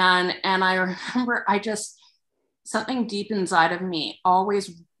 And I remember something deep inside of me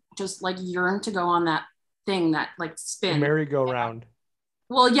always just like yearned to go on that thing that like The spins. merry-go-round.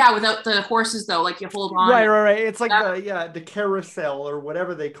 Well, yeah, without the horses though, like you hold on. Right, right, right. It's like Whatever. the, yeah, the carousel or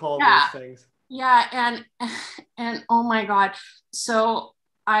whatever they call Yeah, those things. yeah, and oh my God. So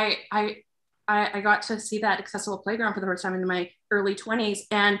I I I got to see that accessible playground for the first time in my early 20s,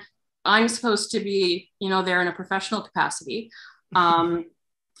 and I'm supposed to be, there in a professional capacity. Um,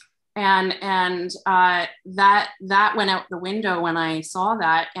 and that went out the window when I saw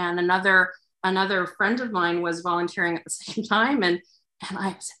that. And another friend of mine was volunteering at the same time, and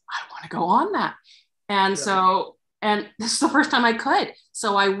I said, I want to go on that. And Yeah, so, and this is the first time I could.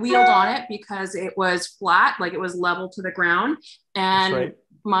 So I wheeled on it because it was flat, like it was level to the ground. that's And right.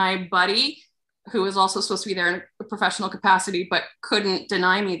 my buddy, who was also supposed to be there in a professional capacity, but couldn't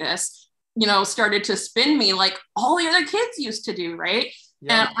deny me this, started to spin me like all the other kids used to do, right?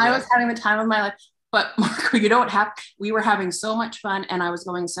 And Yep, I was yep. having the time of my life. But Marco, we were having so much fun, and I was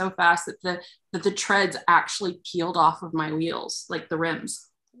going so fast that the treads actually peeled off of my wheels, like the rims.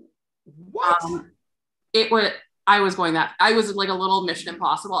 What? Um, it was I was going that I was like a little Mission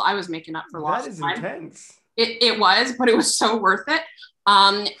Impossible. I was making up for That lost is time. intense. It was, but it was so worth it.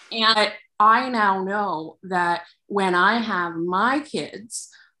 And I now know that when I have my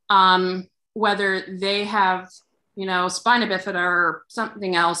kids, whether they have, spina bifida or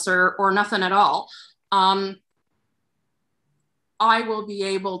something else or nothing at all, um, I will be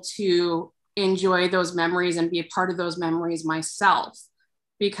able to enjoy those memories and be a part of those memories myself,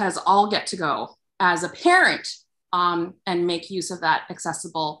 because I'll get to go as a parent, and make use of that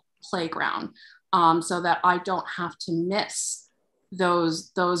accessible playground, so that I don't have to miss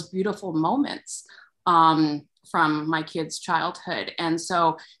those beautiful moments, from my kids' childhood. And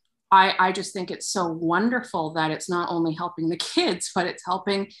so I just think it's so wonderful that it's not only helping the kids, but it's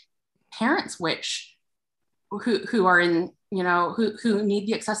helping parents, who are in, who need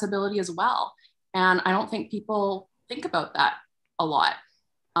the accessibility as well. And I don't think people think about that a lot.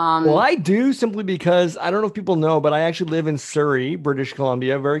 Well, Um, I do, simply because I don't know if people know, but I actually live in Surrey, British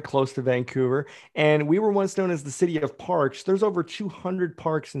Columbia, very close to Vancouver. And we were once known as the city of parks. There's over 200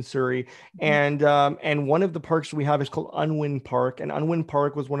 parks in Surrey. And one of the parks we have is called Unwin Park. And Unwin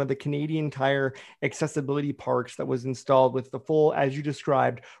Park was one of the Canadian Tire accessibility parks that was installed with the full, as you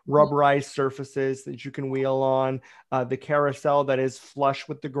described, rubberized surfaces that you can wheel on, the carousel that is flush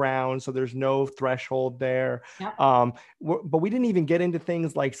with the ground, so there's no threshold there. yeah, But we didn't even get into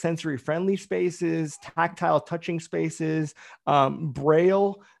things like sensory friendly spaces, tactile touching spaces,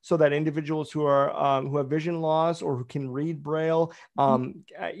 braille, so that individuals who have vision loss or who can read braille,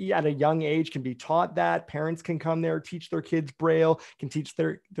 at a young age, can be taught that. Parents can come there, teach their kids braille, can teach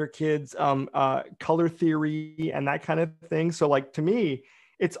their kids color theory and that kind of thing. So, like, to me,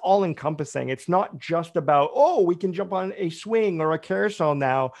 it's all encompassing. It's not just about, oh, we can jump on a swing or a carousel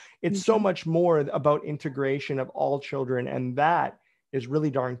now. It's so much more about integration of all children. And that is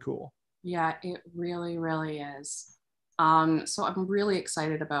really darn cool. yeah, it really, really is. So I'm really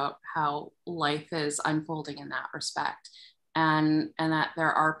excited about how life is unfolding in that respect, and that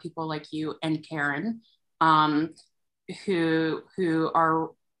there are people like you and Karen, um, who are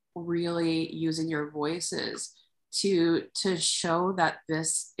really using your voices to show that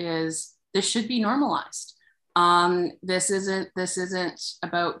this should be normalized. This isn't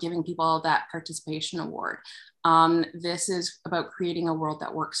about giving people that participation award. This is about creating a world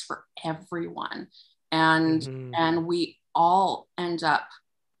that works for everyone, and Mhm. and we all end up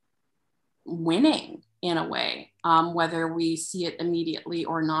winning in a way, whether we see it immediately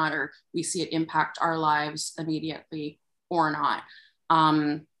or not, or we see it impact our lives immediately or not.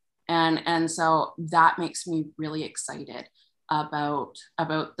 Um, and so that makes me really excited about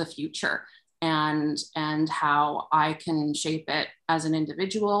the future, and how I can shape it as an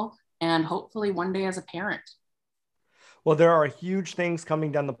individual, and hopefully one day as a parent. Well, there are huge things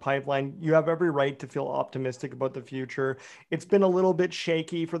coming down the pipeline. You have every right to feel optimistic about the future. It's been a little bit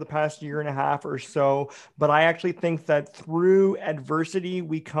shaky for the past year and a half or so, but I actually think that through adversity,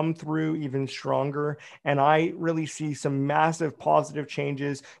 we come through even stronger. And I really see some massive positive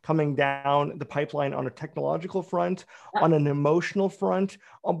changes coming down the pipeline on a technological front, on an emotional front,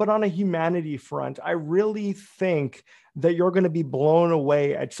 but on a humanity front. I really think that you're going to be blown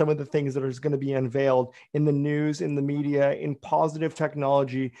away at some of the things that is going to be unveiled in the news, in the media, in positive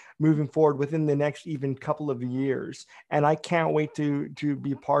technology moving forward within the next even couple of years. And I can't wait to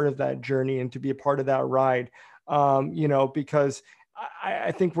be part of that journey and to be a part of that ride. Because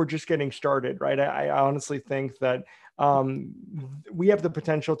I think we're just getting started, right? I honestly think that we have the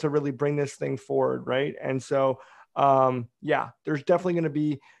potential to really bring this thing forward, right? And so Yeah, there's definitely going to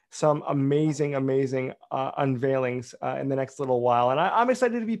be some amazing, amazing unveilings in the next little while. And I'm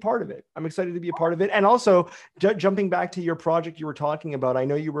excited to be part of it. I'm excited to be a part of it. And also jumping back to your project you were talking about, I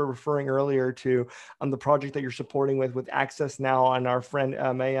know you were referring earlier to the project that you're supporting with Access Now and our friend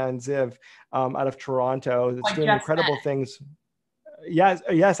Maya and Ziv out of Toronto that's doing incredible things. Yes,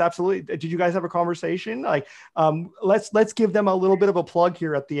 yes, absolutely. Did you guys have a conversation? Like, let's give them a little bit of a plug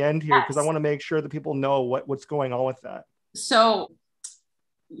here at the end here, because I want to make sure that people know what's going on with that. So,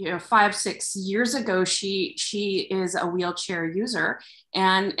 5-6 years ago, she is a wheelchair user,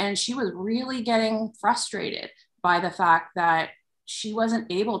 and she was really getting frustrated by the fact that she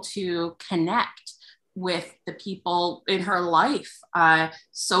wasn't able to connect with the people in her life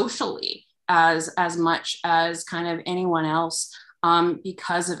socially as much as kind of anyone else,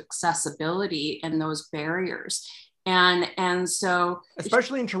 because of accessibility and those barriers. And so,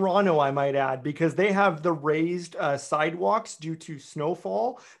 especially in Toronto, I might add, because they have the raised sidewalks due to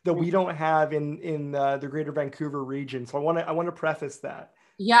snowfall that we don't have in the Greater Vancouver region. So I want to preface that.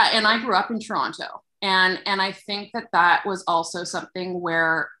 Yeah, and I grew up in Toronto, and I think that was also something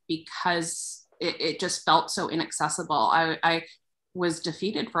where, because it just felt so inaccessible, I was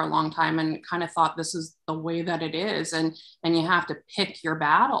defeated for a long time and kind of thought this is the way that it is, and you have to pick your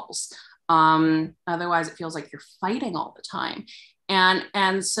battles. Otherwise it feels like you're fighting all the time.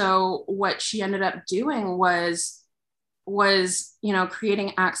 And so what she ended up doing was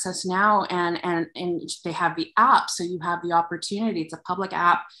creating Access Now, and they have the app, so you have the opportunity. It's a public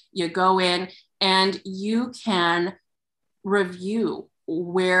app. You go in and you can review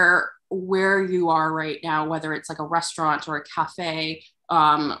where you are right now, whether it's like a restaurant or a cafe,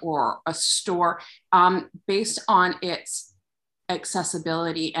 or a store, based on its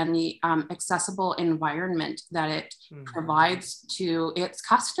accessibility and the accessible environment that it provides to its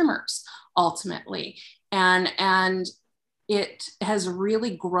customers ultimately. And it has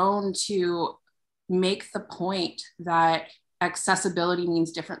really grown to make the point that accessibility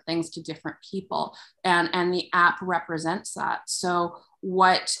means different things to different people, and the app represents that. So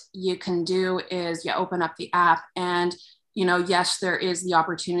what you can do is you open up the app, and yes, there is the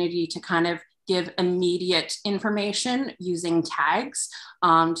opportunity to kind of give immediate information using tags,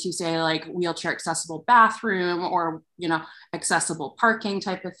 to say like wheelchair accessible bathroom, or accessible parking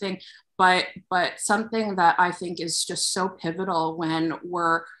type of thing. But something that I think is just so pivotal when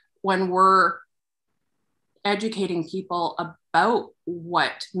we're educating people about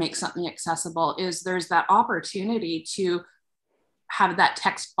what makes something accessible is there's that opportunity to have that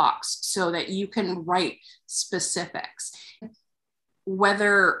text box so that you can write specifics,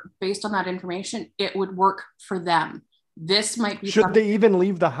 whether based on that information it would work for them. This might be, should they even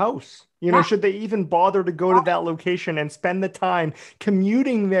leave the house? Should they even bother to go to that location and spend the time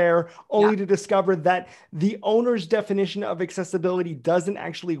commuting there, only to discover that the owner's definition of accessibility doesn't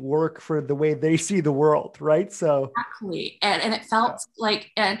actually work for the way they see the world, right? So exactly. And it felt like,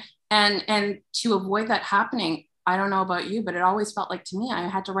 and to avoid that happening, I don't know about you, but it always felt like to me I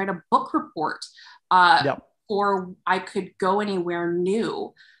had to write a book report before I could go anywhere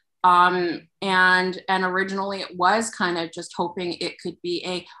new. And originally it was kind of just hoping it could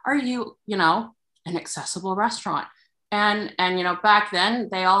be are you, an accessible restaurant? And back then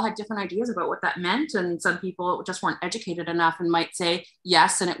they all had different ideas about what that meant. And some people just weren't educated enough and might say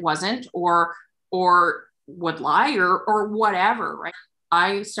yes, and it wasn't, or would lie, or whatever, right?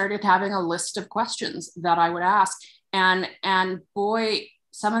 I started having a list of questions that I would ask, and boy,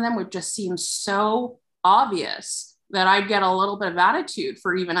 some of them would just seem so obvious that I'd get a little bit of attitude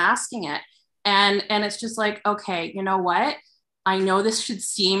for even asking it. And it's just like, okay, you know what? I know this should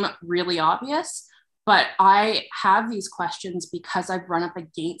seem really obvious, but I have these questions because I've run up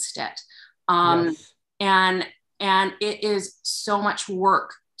against it. And it is so much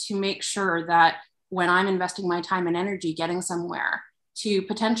work to make sure that when I'm investing my time and energy getting somewhere, to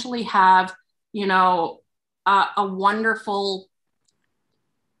potentially have, a wonderful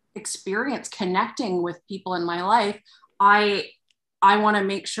experience connecting with people in my life, I want to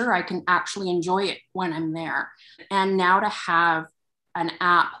make sure I can actually enjoy it when I'm there. And now to have an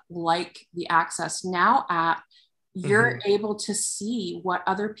app like the Access Now app, you're able to see what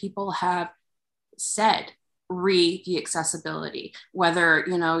other people have said re the accessibility, whether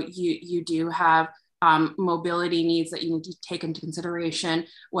you do have mobility needs that you need to take into consideration,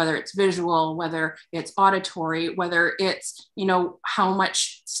 whether it's visual, whether it's auditory, whether it's how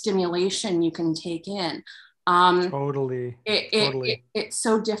much stimulation you can take in. Totally. It's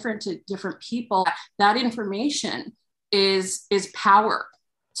so different to different people. That information is power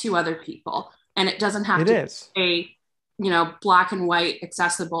to other people, and it doesn't have to be black and white,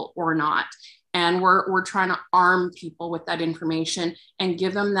 accessible or not. And we're trying to arm people with that information and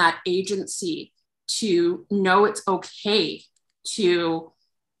give them that agency to know it's okay to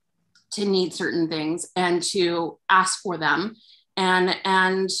need certain things and to ask for them,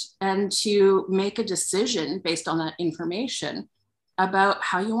 and to make a decision based on that information about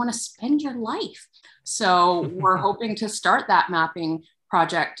how you want to spend your life. So we're hoping to start that mapping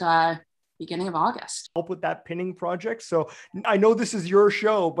project beginning of August. Help with that pinning project. So I know this is your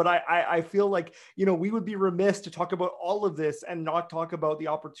show, but I feel like, we would be remiss to talk about all of this and not talk about the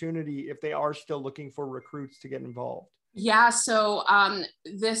opportunity if they are still looking for recruits to get involved. Yeah, so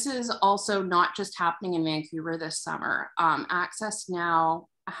this is also not just happening in Vancouver this summer. Access Now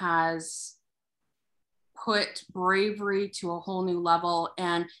has put bravery to a whole new level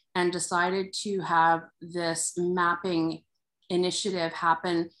and decided to have this mapping initiative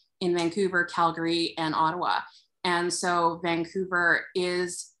happen in Vancouver, Calgary, and Ottawa. And so Vancouver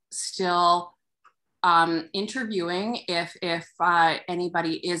is still interviewing if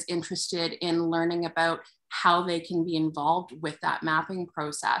anybody is interested in learning about how they can be involved with that mapping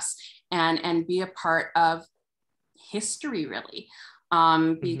process and be a part of history, really.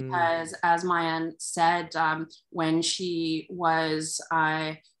 Because as Mayan said, when she was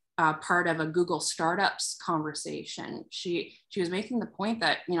part of a Google startups conversation, she was making the point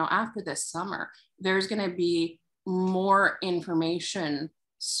that, after this summer, there's going to be more information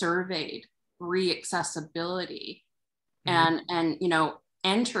surveyed, re-accessibility, and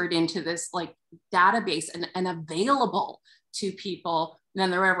entered into this like database and available to people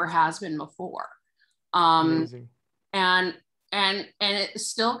than there ever has been before. Amazing. And it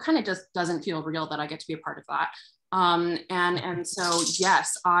still kind of just doesn't feel real that I get to be a part of that. And so,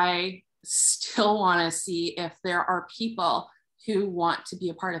 yes, I still want to see if there are people who want to be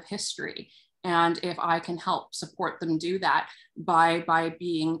a part of history, and if I can help support them do that by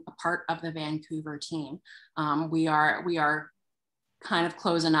being a part of the Vancouver team. We are kind of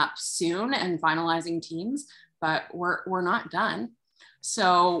closing up soon and finalizing teams, but we're not done.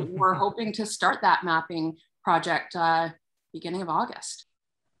 So we're hoping to start that mapping project beginning of August.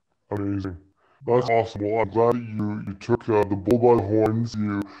 Amazing. That's awesome. Well, I'm glad that you took the bull by the horns.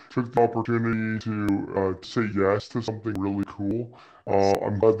 You took the opportunity to say yes to something really cool.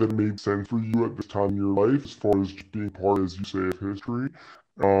 I'm glad that it made sense for you at this time in your life as far as just being part, as you say, of history.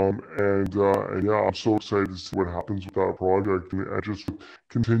 And yeah, I'm so excited to see what happens with that project and just with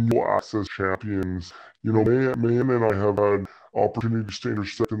continual access champions. Man and I have had opportunities to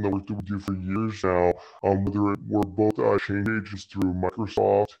intersect in the work that we do for years now. Whether we're both change agents through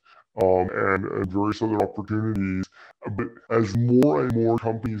Microsoft, and various other opportunities. But as more and more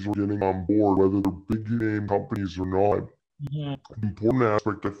companies are getting on board, whether they're big name companies or not, the important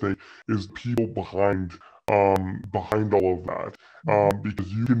aspect, I think, is the people behind all of that.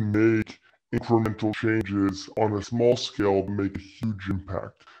 Because you can make incremental changes on a small scale to make a huge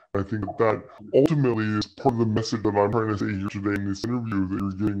impact. I think that ultimately is part of the message that I'm trying to say here today in this interview that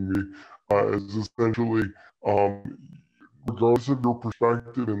you're giving me, is essentially, regardless of your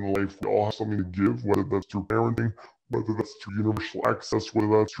perspective in life, we all have something to give, whether that's through parenting, whether that's through universal access,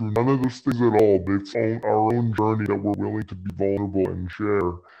 whether that's through none of those things at all, but it's our own journey that we're willing to be vulnerable and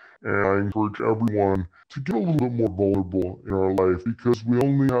share. And I encourage everyone to get a little bit more vulnerable in our life, because we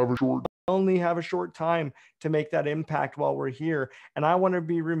only have a short time to make that impact while we're here. And I want to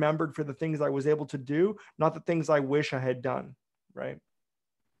be remembered for the things I was able to do, not the things I wish I had done. Right.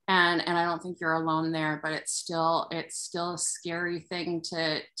 And I don't think you're alone there, but it's still a scary thing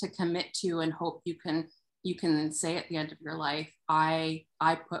to commit to and hope you can say at the end of your life, I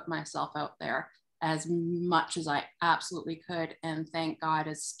put myself out there as much as I absolutely could, and thank God,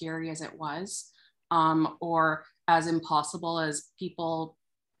 as scary as it was, or as impossible as people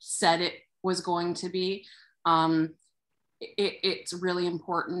said it was going to be. It's really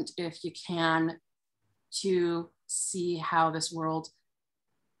important, if you can, to see how this world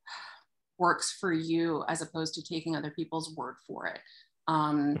works for you, as opposed to taking other people's word for it.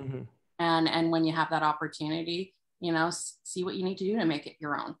 And when you have that opportunity, see what you need to do to make it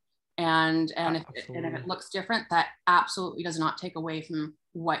your own. And if it looks different, that absolutely does not take away from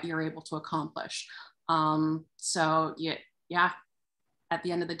what you're able to accomplish. So yeah, at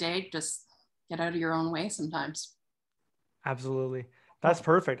the end of the day, just get out of your own way sometimes. Absolutely. That's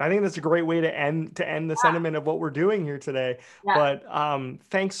perfect. I think that's a great way to end the sentiment of what we're doing here today. Yeah. But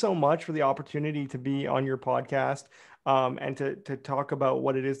thanks so much for the opportunity to be on your podcast. and to talk about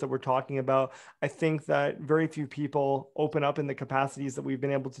what it is that we're talking about. I think that very few people open up in the capacities that we've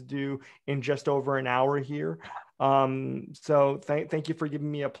been able to do in just over an hour here. So thank you for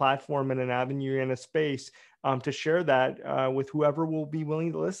giving me a platform and an avenue and a space to share that with whoever will be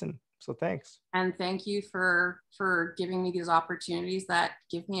willing to listen. So thanks. And thank you for giving me these opportunities that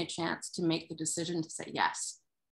give me a chance to make the decision to say yes.